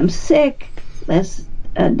 let's make them sick, let's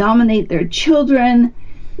dominate their children,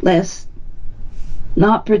 let's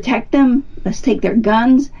not protect them, let's take their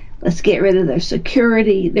guns, let's get rid of their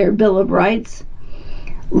security, their Bill of Rights.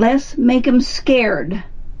 Let's make them scared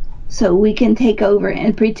so we can take over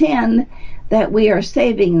and pretend that we are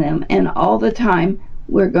saving them, and all the time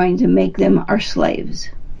we're going to make them our slaves.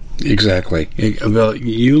 Exactly. Well,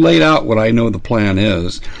 you laid out what I know the plan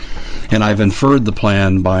is, and I've inferred the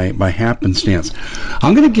plan by happenstance.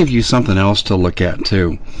 I'm going to give you something else to look at,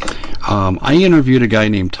 too. I interviewed a guy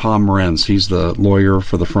named Tom Renz. He's the lawyer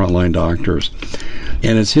for the frontline doctors.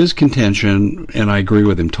 And it's his contention, and I agree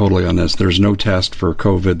with him totally on this, there's no test for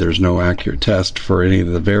COVID, there's no accurate test for any of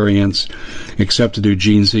the variants, except to do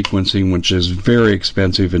gene sequencing, which is very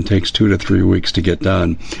expensive and takes 2 to 3 weeks to get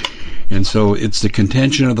done. And so it's the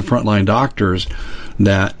contention of the frontline doctors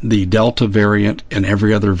that the Delta variant and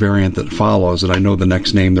every other variant that follows, and I know the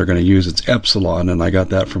next name they're going to use, it's Epsilon, and I got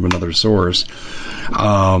that from another source.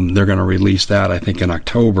 They're going to release that, I think, in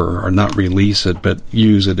October, or not release it, but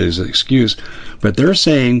use it as an excuse. But they're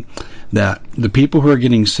saying that the people who are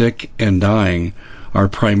getting sick and dying are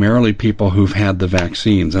primarily people who've had the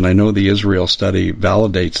vaccines, and I know the Israel study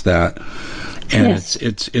validates that. And yes,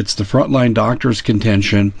 it's the frontline doctors'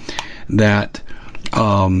 contention that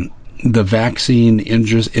the vaccine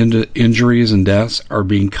injuries and deaths are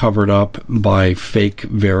being covered up by fake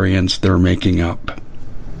variants they're making up.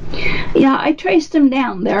 Yeah, I traced them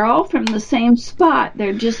down. They're all from the same spot.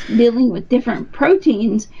 They're just dealing with different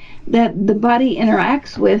proteins that the body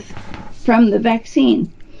interacts with from the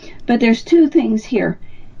vaccine. But there's 2 things here.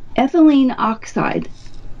 Ethylene oxide.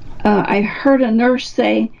 I heard a nurse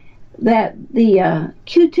say that the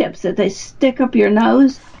Q-tips that they stick up your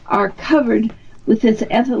nose are covered with this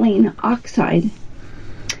ethylene oxide.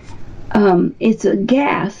 It's a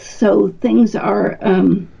gas, so things are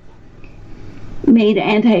made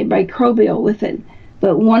antimicrobial with it.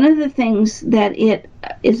 But one of the things that it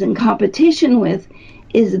is in competition with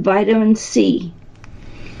is vitamin C.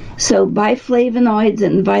 So biflavonoids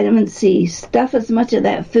and vitamin C, stuff as much of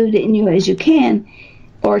that food in you as you can,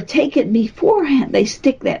 or take it beforehand. They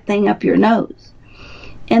stick that thing up your nose.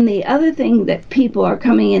 And the other thing that people are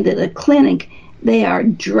coming into the clinic, they are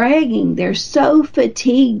dragging. They're so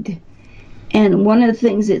fatigued. And one of the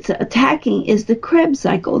things it's attacking is the Krebs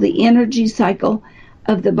cycle, the energy cycle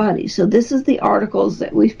of the body. So this is the articles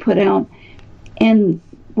that we've put out. And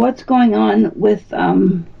what's going on with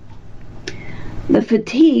the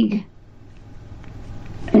fatigue,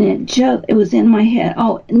 and it was in my head.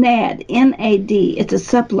 Oh, NAD, N-A-D. It's a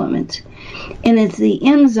supplement. And it's the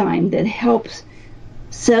enzyme that helps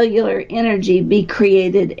cellular energy be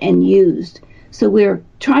created and used. So we're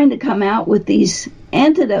trying to come out with these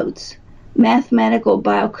antidotes, mathematical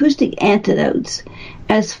bioacoustic antidotes,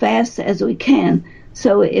 as fast as we can.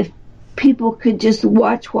 So if people could just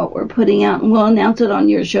watch what we're putting out, and we'll announce it on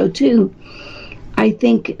your show too, I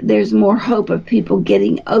think there's more hope of people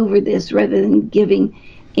getting over this rather than giving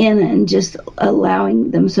in and just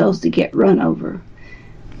allowing themselves to get run over.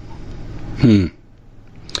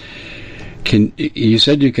 You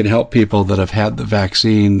said you can help people that have had the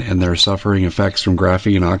vaccine and they're suffering effects from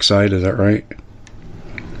graphene oxide, is that right?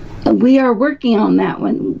 We are working on that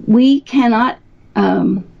one. We cannot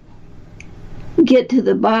get to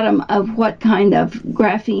the bottom of what kind of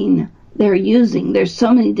graphene they're using. There's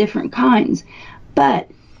so many different kinds.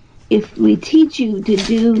 But if we teach you to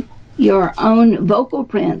do your own vocal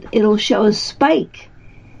print, it'll show a spike.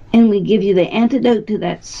 And we give you the antidote to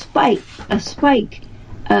that spike. A spike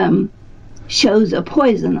shows a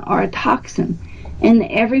poison or a toxin. And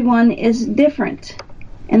everyone is different.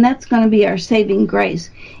 And that's going to be our saving grace.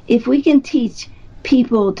 If we can teach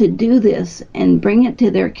people to do this and bring it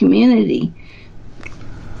to their community,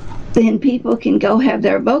 then people can go have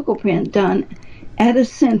their vocal print done at a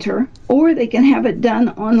center, or they can have it done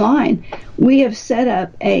online. We have set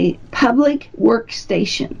up a public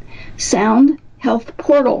workstation,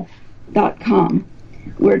 soundhealthportal.com.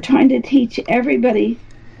 We're trying to teach everybody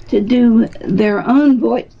to do their own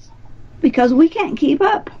voice because we can't keep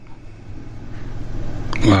up.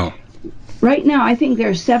 Wow. Right now, I think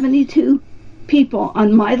there are 72 people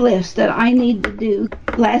on my list that I need to do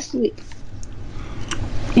last week.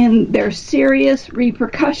 And there are serious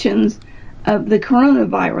repercussions of the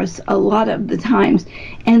coronavirus a lot of the times.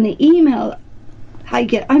 And the email I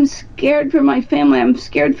get, I'm scared for my family, I'm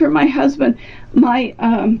scared for my husband, my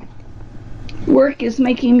work is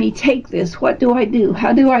making me take this. What do I do?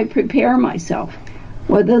 How do I prepare myself?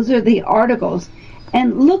 Well, those are the articles.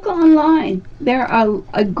 And look online. There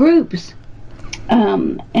are groups,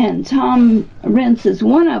 and Tom Renz is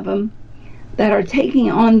one of them, that are taking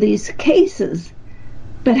on these cases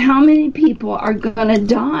But how many people are going to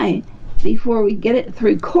die before we get it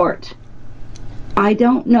through court? I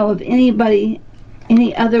don't know of any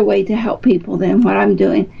other way to help people than what I'm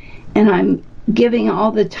doing. And I'm giving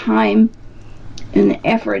all the time and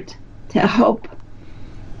effort to help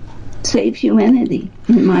save humanity,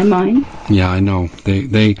 in my mind. Yeah, I know.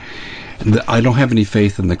 I don't have any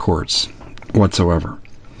faith in the courts whatsoever.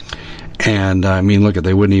 And I mean, look,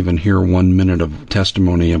 they wouldn't even hear 1 minute of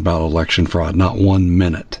testimony about election fraud. Not 1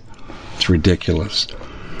 minute. It's ridiculous.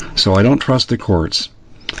 So I don't trust the courts.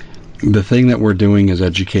 The thing that we're doing is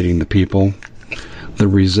educating the people. The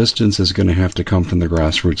resistance is going to have to come from the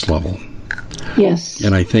grassroots level. Yes.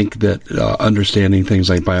 And I think that understanding things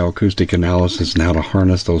like bioacoustic analysis and how to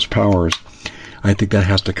harness those powers, I think that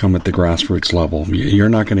has to come at the grassroots level. You're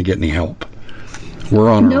not going to get any help. We're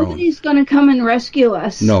on our own. Nobody's going to come and rescue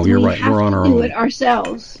us. No, you're right. We're on our own. We have to do it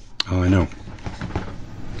ourselves. Oh, I know.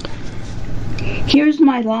 Here's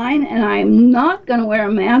my line, and I'm not going to wear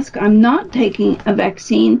a mask. I'm not taking a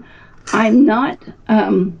vaccine. I'm not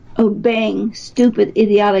obeying stupid,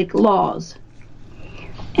 idiotic laws.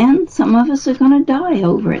 And some of us are going to die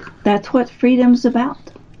over it. That's what freedom's about.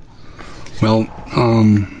 Well,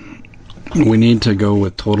 we need to go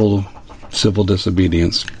with total civil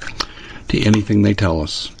disobedience to anything they tell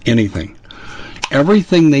us. Anything.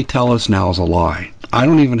 Everything they tell us now is a lie. I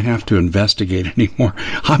don't even have to investigate anymore.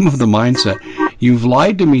 I'm of the mindset, you've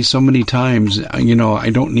lied to me so many times, I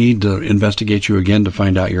don't need to investigate you again to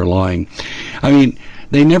find out you're lying. I mean,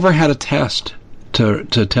 they never had a test to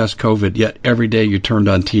test COVID, yet every day you turned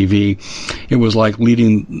on TV, it was like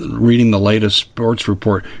reading the latest sports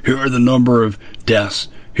report. Here are the number of deaths.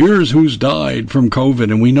 Here's who's died from COVID.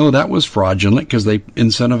 And we know that was fraudulent because they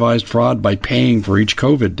incentivized fraud by paying for each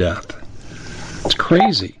COVID death. It's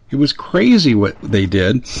crazy. It was crazy what they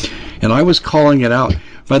did. And I was calling it out.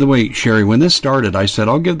 By the way, Sherry, when this started, I said,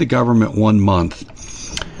 I'll give the government 1 month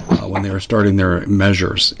when they were starting their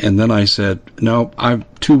measures. And then I said, no, I'm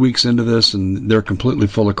 2 weeks into this and they're completely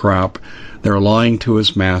full of crap. They're lying to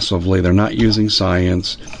us massively. They're not using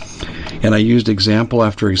science. And I used example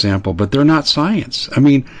after example, but they're not science. I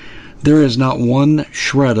mean, there is not one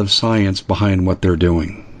shred of science behind what they're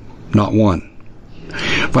doing. Not one.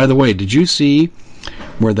 By the way, did you see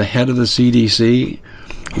where the head of the CDC,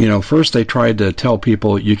 first they tried to tell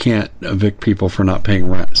people you can't evict people for not paying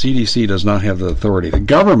rent. CDC does not have the authority. The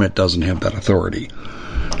government doesn't have that authority.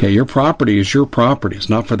 Okay, your property is your property. It's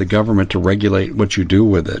not for the government to regulate what you do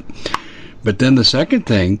with it. But then the second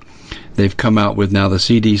thing they've come out with now, the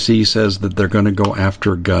CDC says that they're going to go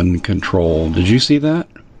after gun control. Did you see that?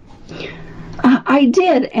 I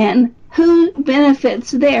did, and who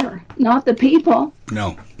benefits there? Not the people.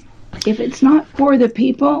 No. If it's not for the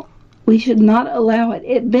people, we should not allow it.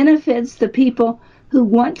 It benefits the people who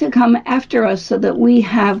want to come after us so that we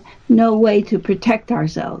have no way to protect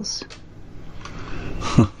ourselves.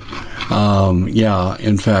 Yeah,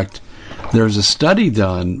 in fact, there's a study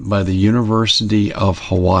done by the University of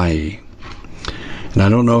Hawaii, and I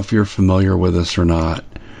don't know if you're familiar with this or not,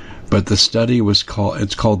 but the study it's called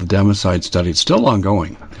the Democide Study. It's still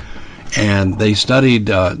ongoing. And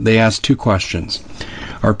they asked 2 questions.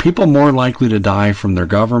 Are people more likely to die from their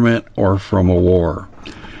government or from a war?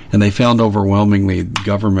 And they found overwhelmingly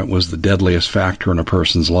government was the deadliest factor in a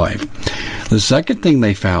person's life. The second thing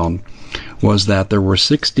they found was that there were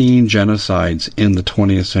 16 genocides in the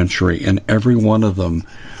 20th century, and every one of them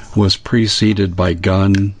was preceded by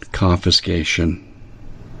gun confiscation.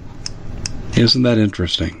 Isn't that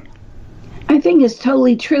interesting? I think it's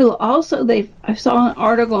totally true. Also, I saw an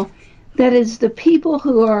article that is the people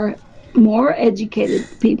who are more educated,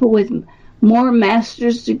 people with more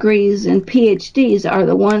master's degrees and PhDs are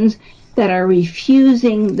the ones that are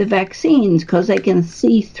refusing the vaccines because they can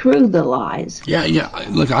see through the lies. Yeah.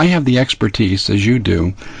 Look, I have the expertise, as you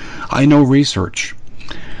do. I know research.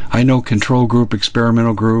 I know control group,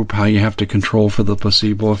 experimental group, how you have to control for the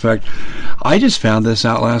placebo effect. I just found this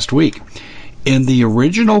out last week. In the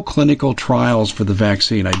original clinical trials for the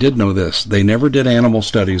vaccine, I did know this, they never did animal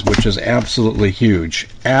studies, which is absolutely huge.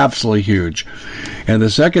 Absolutely huge. And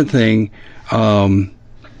the second thing, just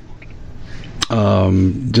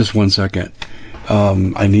 1 second.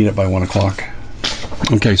 I need it by 1 o'clock.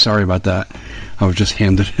 Okay, sorry about that. I was just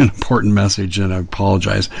handed an important message, and I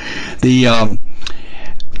apologize. The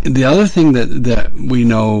other thing that we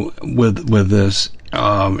know with this,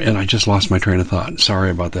 and I just lost my train of thought.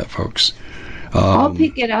 Sorry about that, folks. I'll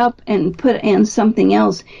pick it up and put in something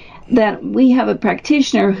else. That we have a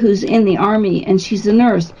practitioner who's in the Army, and she's a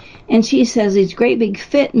nurse, and she says these great big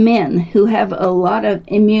fit men who have a lot of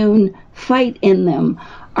immune fight in them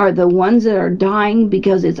are the ones that are dying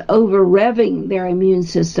because it's over-revving their immune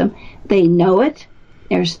system. They know it.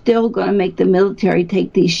 They're still going to make the military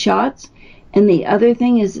take these shots. And the other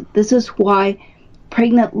thing is, this is why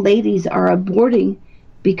pregnant ladies are aborting,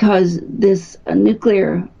 because this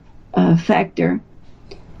nuclear factor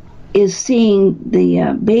is seeing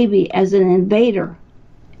the baby as an invader.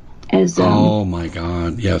 Oh my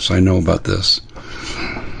God! Yes, I know about this.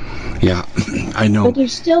 Yeah, I know. But they're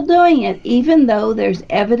still doing it, even though there's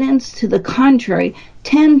evidence to the contrary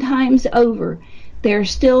 10 times over. They're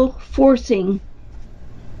still forcing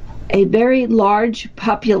a very large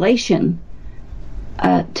population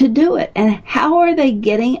to do it. And how are they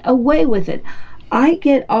getting away with it? I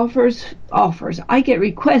get offers. I get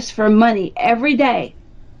requests for money every day.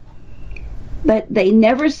 But they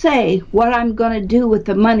never say what I'm going to do with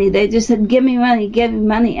the money. They just said, give me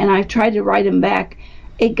money, and I've tried to write them back.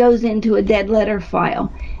 It goes into a dead letter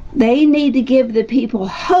file. They need to give the people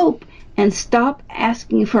hope and stop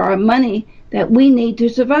asking for our money that we need to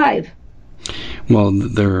survive. Well,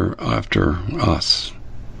 they're after us.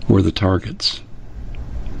 We're the targets.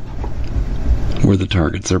 We're the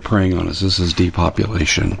targets. They're preying on us. This is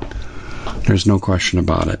depopulation. There's no question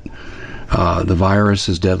about it. The virus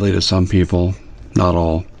is deadly to some people, not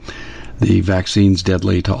all. The vaccine's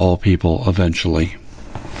deadly to all people eventually.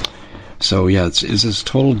 So yeah, it's this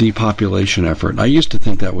total depopulation effort. I used to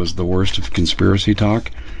think that was the worst of conspiracy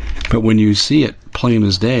talk, but when you see it plain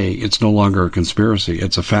as day, it's no longer a conspiracy.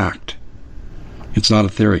 It's a fact. It's not a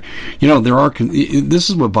theory. You know, this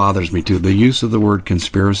is what bothers me too, the use of the word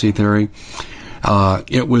conspiracy theory.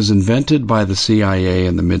 It was invented by the CIA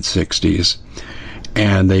in the mid-'60s,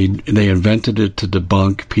 and they invented it to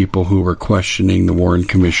debunk people who were questioning the Warren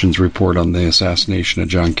Commission's report on the assassination of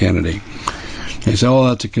John Kennedy. They say, oh,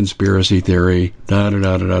 that's a conspiracy theory,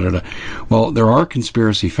 da-da-da-da-da-da. Well, there are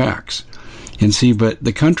conspiracy facts. And see, but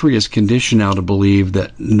the country is conditioned now to believe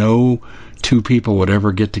that no two people would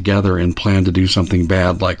ever get together and plan to do something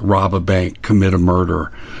bad, like rob a bank, commit a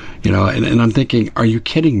murder. You know, and I'm thinking, are you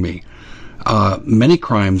kidding me? Many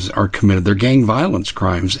crimes are committed. They're gang violence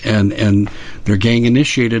crimes, and they're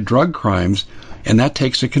gang-initiated drug crimes, and that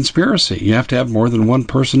takes a conspiracy. You have to have more than one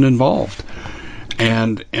person involved.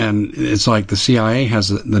 And it's like the CIA has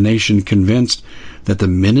the nation convinced that the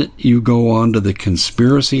minute you go onto the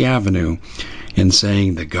conspiracy avenue in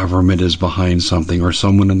saying the government is behind something or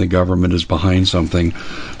someone in the government is behind something,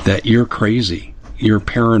 that you're crazy, you're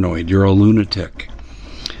paranoid, you're a lunatic.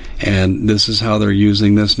 And this is how they're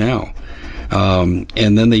using this now. And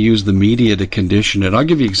then they use the media to condition it. I'll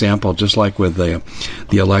give you an example, just like with the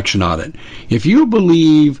election audit. If you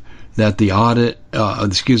believe that the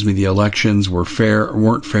the elections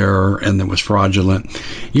weren't fair and it was fraudulent,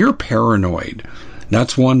 you're paranoid.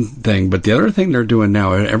 That's one thing. But the other thing they're doing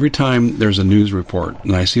now, every time there's a news report,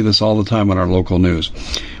 and I see this all the time on our local news,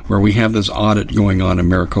 where we have this audit going on in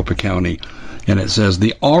Maricopa County, and it says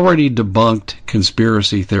the already debunked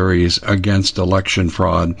conspiracy theories against election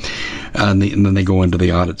fraud, and then they go into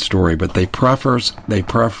the audit story. But they preface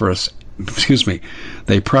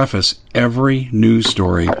every news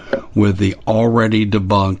story with the already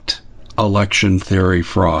debunked election theory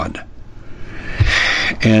fraud.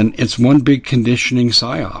 And it's one big conditioning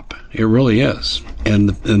psyop. It really is. And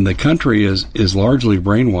the country is largely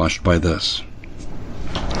brainwashed by this.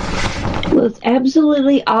 Well, it's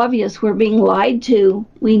absolutely obvious we're being lied to.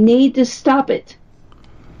 We need to stop it.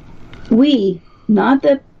 We, not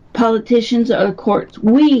the politicians or the courts,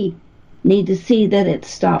 we need to see that it's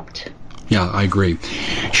stopped. Yeah, I agree.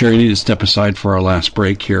 Sherry, you need to step aside for our last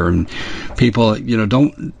break here. And people,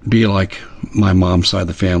 don't be like my mom's side of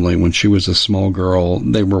the family. When she was a small girl,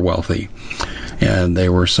 they were wealthy. And they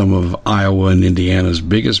were some of Iowa and Indiana's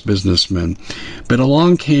biggest businessmen. But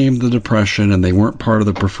along came the Depression, and they weren't part of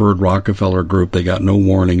the preferred Rockefeller group. They got no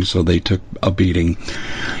warning, so they took a beating.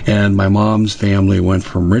 And my mom's family went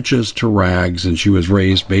from riches to rags, and she was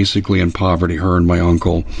raised basically in poverty, her and my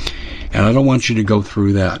uncle. And I don't want you to go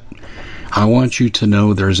through that. I want you to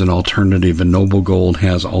know there's an alternative, and Noble Gold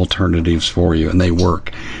has alternatives for you, and they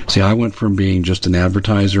work. See, I went from being just an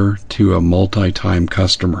advertiser to a multi-time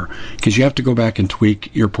customer, because you have to go back and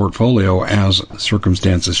tweak your portfolio as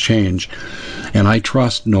circumstances change. And I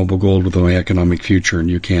trust Noble Gold with my economic future, and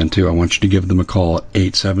you can too. I want you to give them a call at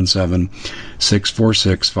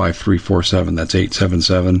 877-646-5347. That's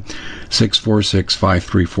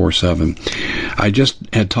 877-646-5347. I just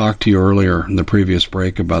had talked to you earlier in the previous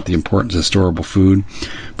break about the importance of storable food,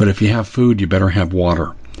 but if you have food, you better have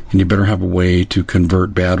water, and you better have a way to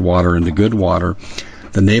convert bad water into good water.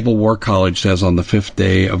 The Naval War College says on the 5th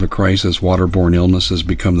day of a crisis, waterborne illnesses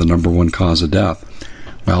become the #1 cause of death.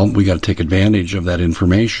 Well, we got to take advantage of that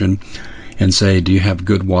information and say, do you have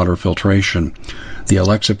good water filtration? The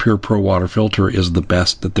Alexa Pure Pro water filter is the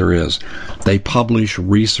best that there is. They publish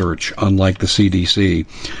research, unlike the CDC.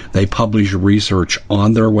 They publish research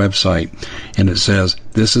on their website, and it says,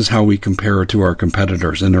 this is how we compare to our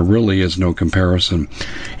competitors, and there really is no comparison.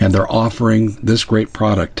 And they're offering this great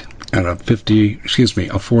product at a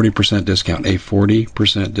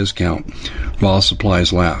 40% discount while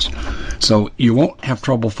supplies last. So you won't have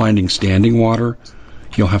trouble finding standing water.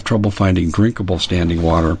 You'll have trouble finding drinkable standing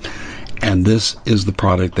water. And this is the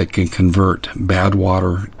product that can convert bad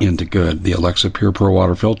water into good. The Alexa Pure Pro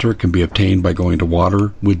water filter can be obtained by going to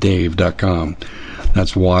waterwithdave.com.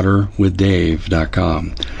 That's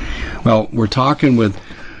waterwithdave.com. Well, we're talking with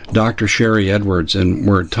Dr. Sherry Edwards, and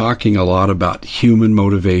we're talking a lot about human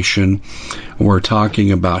motivation. We're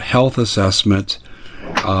talking about health assessment.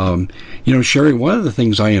 Sherry, one of the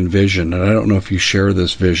things I envision, and I don't know if you share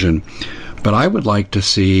this vision, but I would like to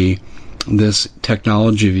see this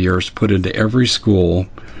technology of yours put into every school,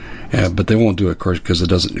 but they won't do it, of course, because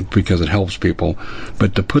it helps people.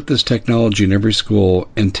 But to put this technology in every school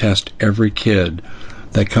and test every kid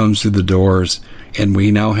that comes through the doors, and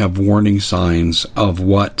we now have warning signs of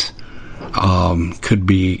what could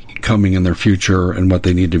be coming in their future and what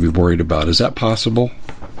they need to be worried about. Is that possible?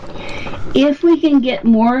 If we can get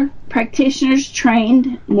more practitioners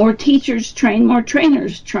trained, more teachers trained, more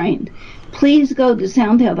trainers trained, please go to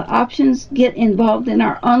Sound Health Options, get involved in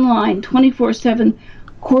our online 24/7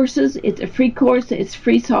 courses. It's a free course, it's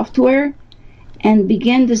free software, and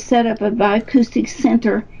begin to set up a bioacoustic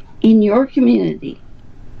center in your community.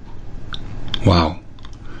 Wow.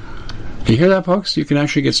 You hear that, folks? You can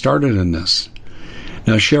actually get started in this.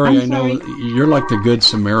 Now, Sherry, I know you're like the Good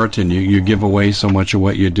Samaritan. You give away so much of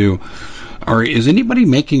what you do. Is anybody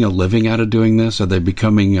making a living out of doing this? Are they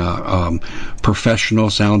becoming professional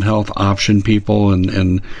sound health option people,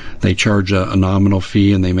 and they charge a nominal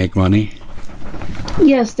fee and they make money?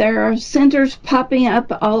 Yes, there are centers popping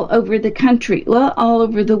up all over the country, well, all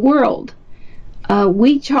over the world.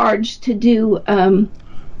 We charge to do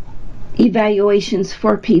evaluations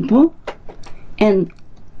for people, and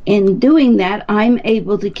in doing that, I'm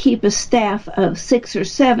able to keep a staff of 6 or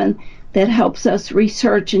 7 that helps us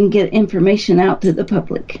research and get information out to the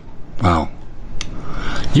public. Wow.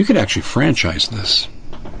 You could actually franchise this.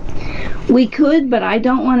 We could, but I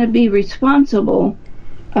don't want to be responsible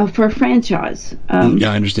for franchise.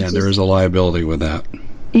 Yeah, I understand. There is a liability with that.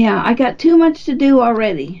 Yeah, I got too much to do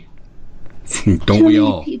already. Don't we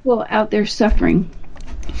all? Too many people out there suffering.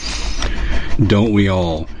 Don't we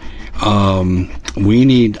all? I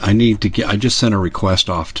just sent a request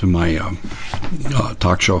off to my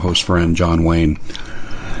talk show host friend, John Wayne,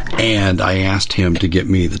 and I asked him to get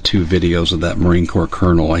me the 2 videos of that Marine Corps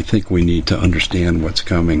colonel. I think we need to understand what's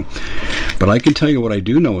coming. But I can tell you what I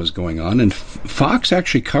do know is going on, and Fox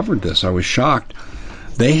actually covered this. I was shocked.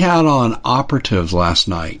 They had on operatives last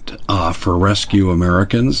night for Rescue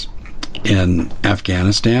Americans in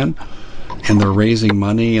Afghanistan, and they're raising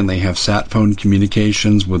money, and they have sat phone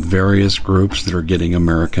communications with various groups that are getting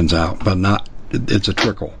Americans out, but it's a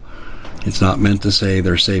trickle. It's not meant to say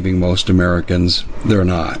they're saving most Americans. They're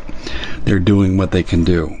not. They're doing what they can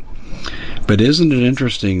do. But isn't it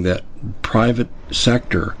interesting that private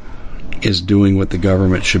sector is doing what the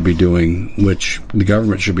government should be doing, which the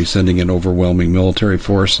government should be sending an overwhelming military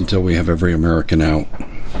force until we have every American out?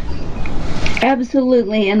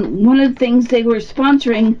 Absolutely, and one of the things they were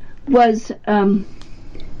sponsoring was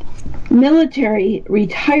military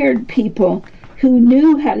retired people who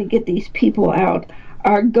knew how to get these people out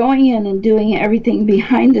are going in and doing everything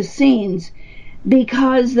behind the scenes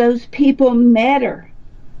because those people matter.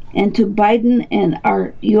 And to Biden and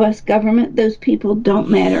our U.S. government, those people don't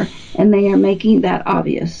matter, and they are making that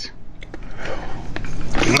obvious.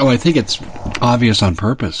 Oh, I think it's obvious on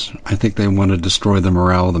purpose. I think they want to destroy the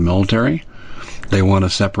morale of the military. They want to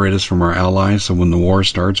separate us from our allies, so when the war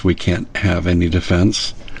starts, we can't have any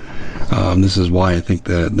defense. This is why I think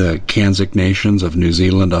the Kanzik nations of New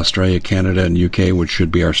Zealand, Australia, Canada, and UK, which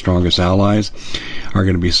should be our strongest allies, are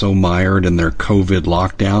going to be so mired in their COVID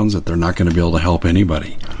lockdowns that they're not going to be able to help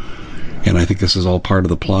anybody. And I think this is all part of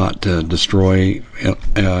the plot to destroy,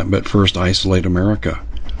 but first isolate America.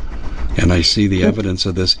 And I see the evidence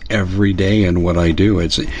of this every day in what I do.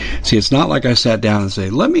 It's not like I sat down and say,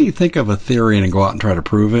 let me think of a theory and go out and try to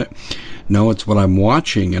prove it. No, it's what I'm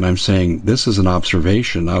watching, and I'm saying, this is an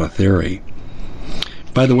observation, not a theory.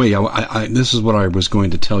 By the way, this is what I was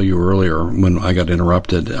going to tell you earlier when I got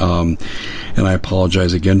interrupted, and I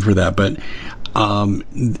apologize again for that. But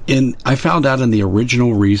I found out in the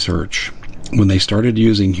original research, when they started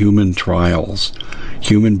using human trials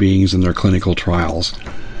human beings in their clinical trials.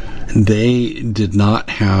 They did not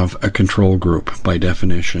have a control group by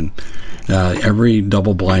definition. Every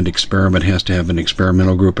double-blind experiment has to have an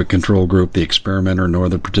experimental group, a control group. The experimenter nor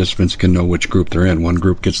the participants can know which group they're in. One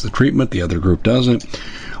group gets the treatment, the other group doesn't.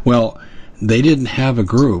 Well, they didn't have a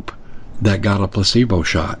group that got a placebo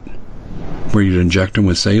shot where you'd inject them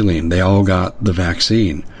with saline. They all got the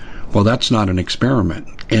vaccine. Well, that's not an experiment.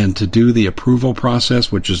 And to do the approval process,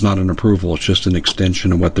 which is not an approval, it's just an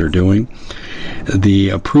extension of what they're doing, the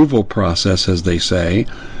approval process, as they say,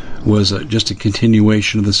 was just a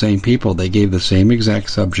continuation of the same people. They gave the same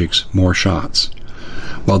exact subjects more shots.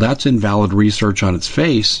 Well, that's invalid research on its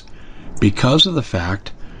face because of the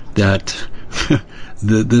fact that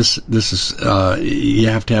this is you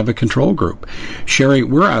have to have a control group. Sherry,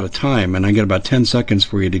 we're out of time, and I get about 10 seconds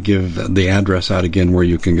for you to give the address out again where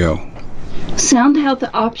you can go.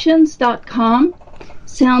 SoundHealthOptions.com,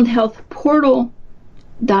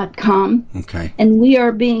 SoundHealthPortal.com. Okay. And we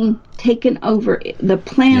are being taken over. The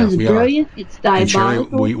plan is brilliant. It's diabolical. And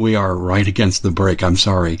Sherry, we are right against the break. I'm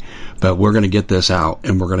sorry. But we're going to get this out,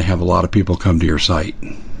 and we're going to have a lot of people come to your site.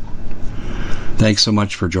 Thanks so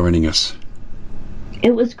much for joining us.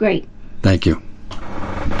 It was great. Thank you.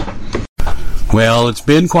 Well, it's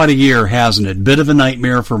been quite a year, hasn't it? Bit of a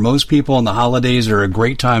nightmare for most people, and the holidays are a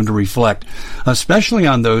great time to reflect, especially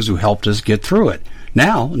on those who helped us get through it.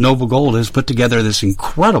 Now, Noble Gold has put together this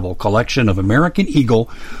incredible collection of American Eagle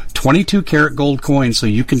 22-karat gold coins so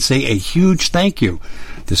you can say a huge thank you.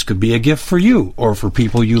 This could be a gift for you or for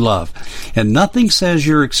people you love. And nothing says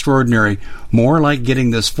you're extraordinary more like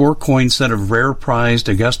getting this 4-coin set of rare prized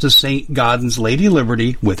Augusta St. Gaudens Lady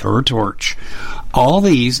Liberty with her torch. All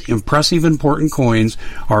these impressive important coins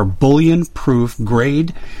are bullion-proof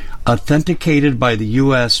grade, authenticated by the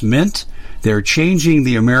U.S. Mint. They're changing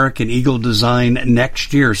the American Eagle design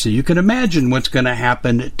next year, so you can imagine what's going to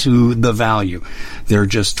happen to the value. There are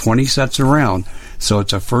just 20 sets around, so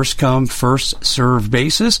it's a first-come, first-served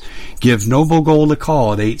basis. Give Noble Gold a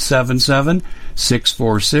call at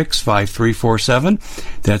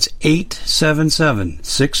 877-646-5347. That's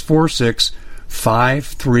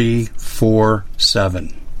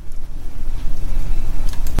 877-646-5347.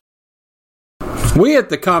 We at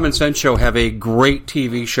the Common Sense Show have a great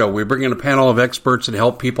TV show. We bring in a panel of experts that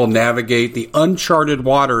help people navigate the uncharted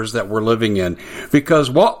waters that we're living in.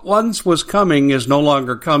 Because what once was coming is no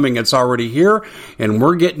longer coming. It's already here, and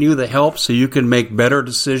we're getting you the help so you can make better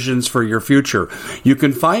decisions for your future. You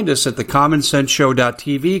can find us at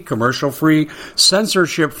thecommonsenseshow.tv, commercial-free,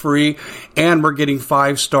 censorship-free, and we're getting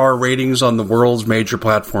 5-star ratings on the world's major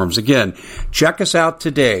platforms. Again, check us out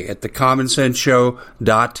today at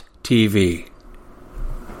thecommonsenseshow.tv.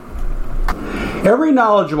 Every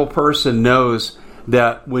knowledgeable person knows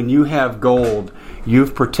that when you have gold,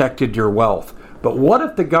 you've protected your wealth. But what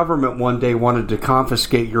if the government one day wanted to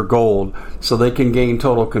confiscate your gold so they can gain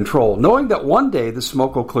total control, knowing that one day the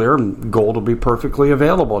smoke will clear and gold will be perfectly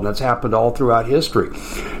available, and that's happened all throughout history.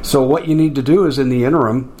 So what you need to do is, in the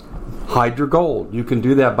interim, hide your gold. You can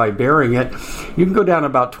do that by burying it. You can go down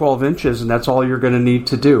about 12 inches, and that's all you're going to need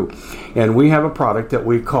to do. And we have a product that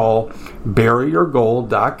we call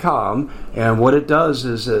buryyourgold.com, and what it does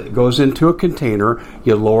is it goes into a container.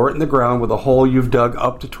 You lower it in the ground with a hole you've dug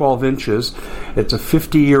up to 12 inches. It's a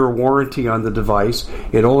 50-year warranty on the device.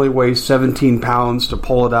 It only weighs 17 pounds to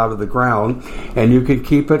pull it out of the ground, and you can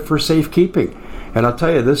keep it for safekeeping. And I'll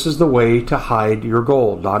tell you, this is the way to hide your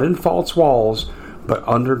gold. Not in false walls, but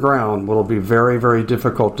underground, will be very, very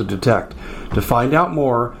difficult to detect. To find out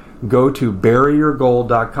more, go to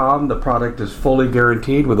buryyourgold.com. The product is fully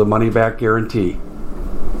guaranteed with a money-back guarantee.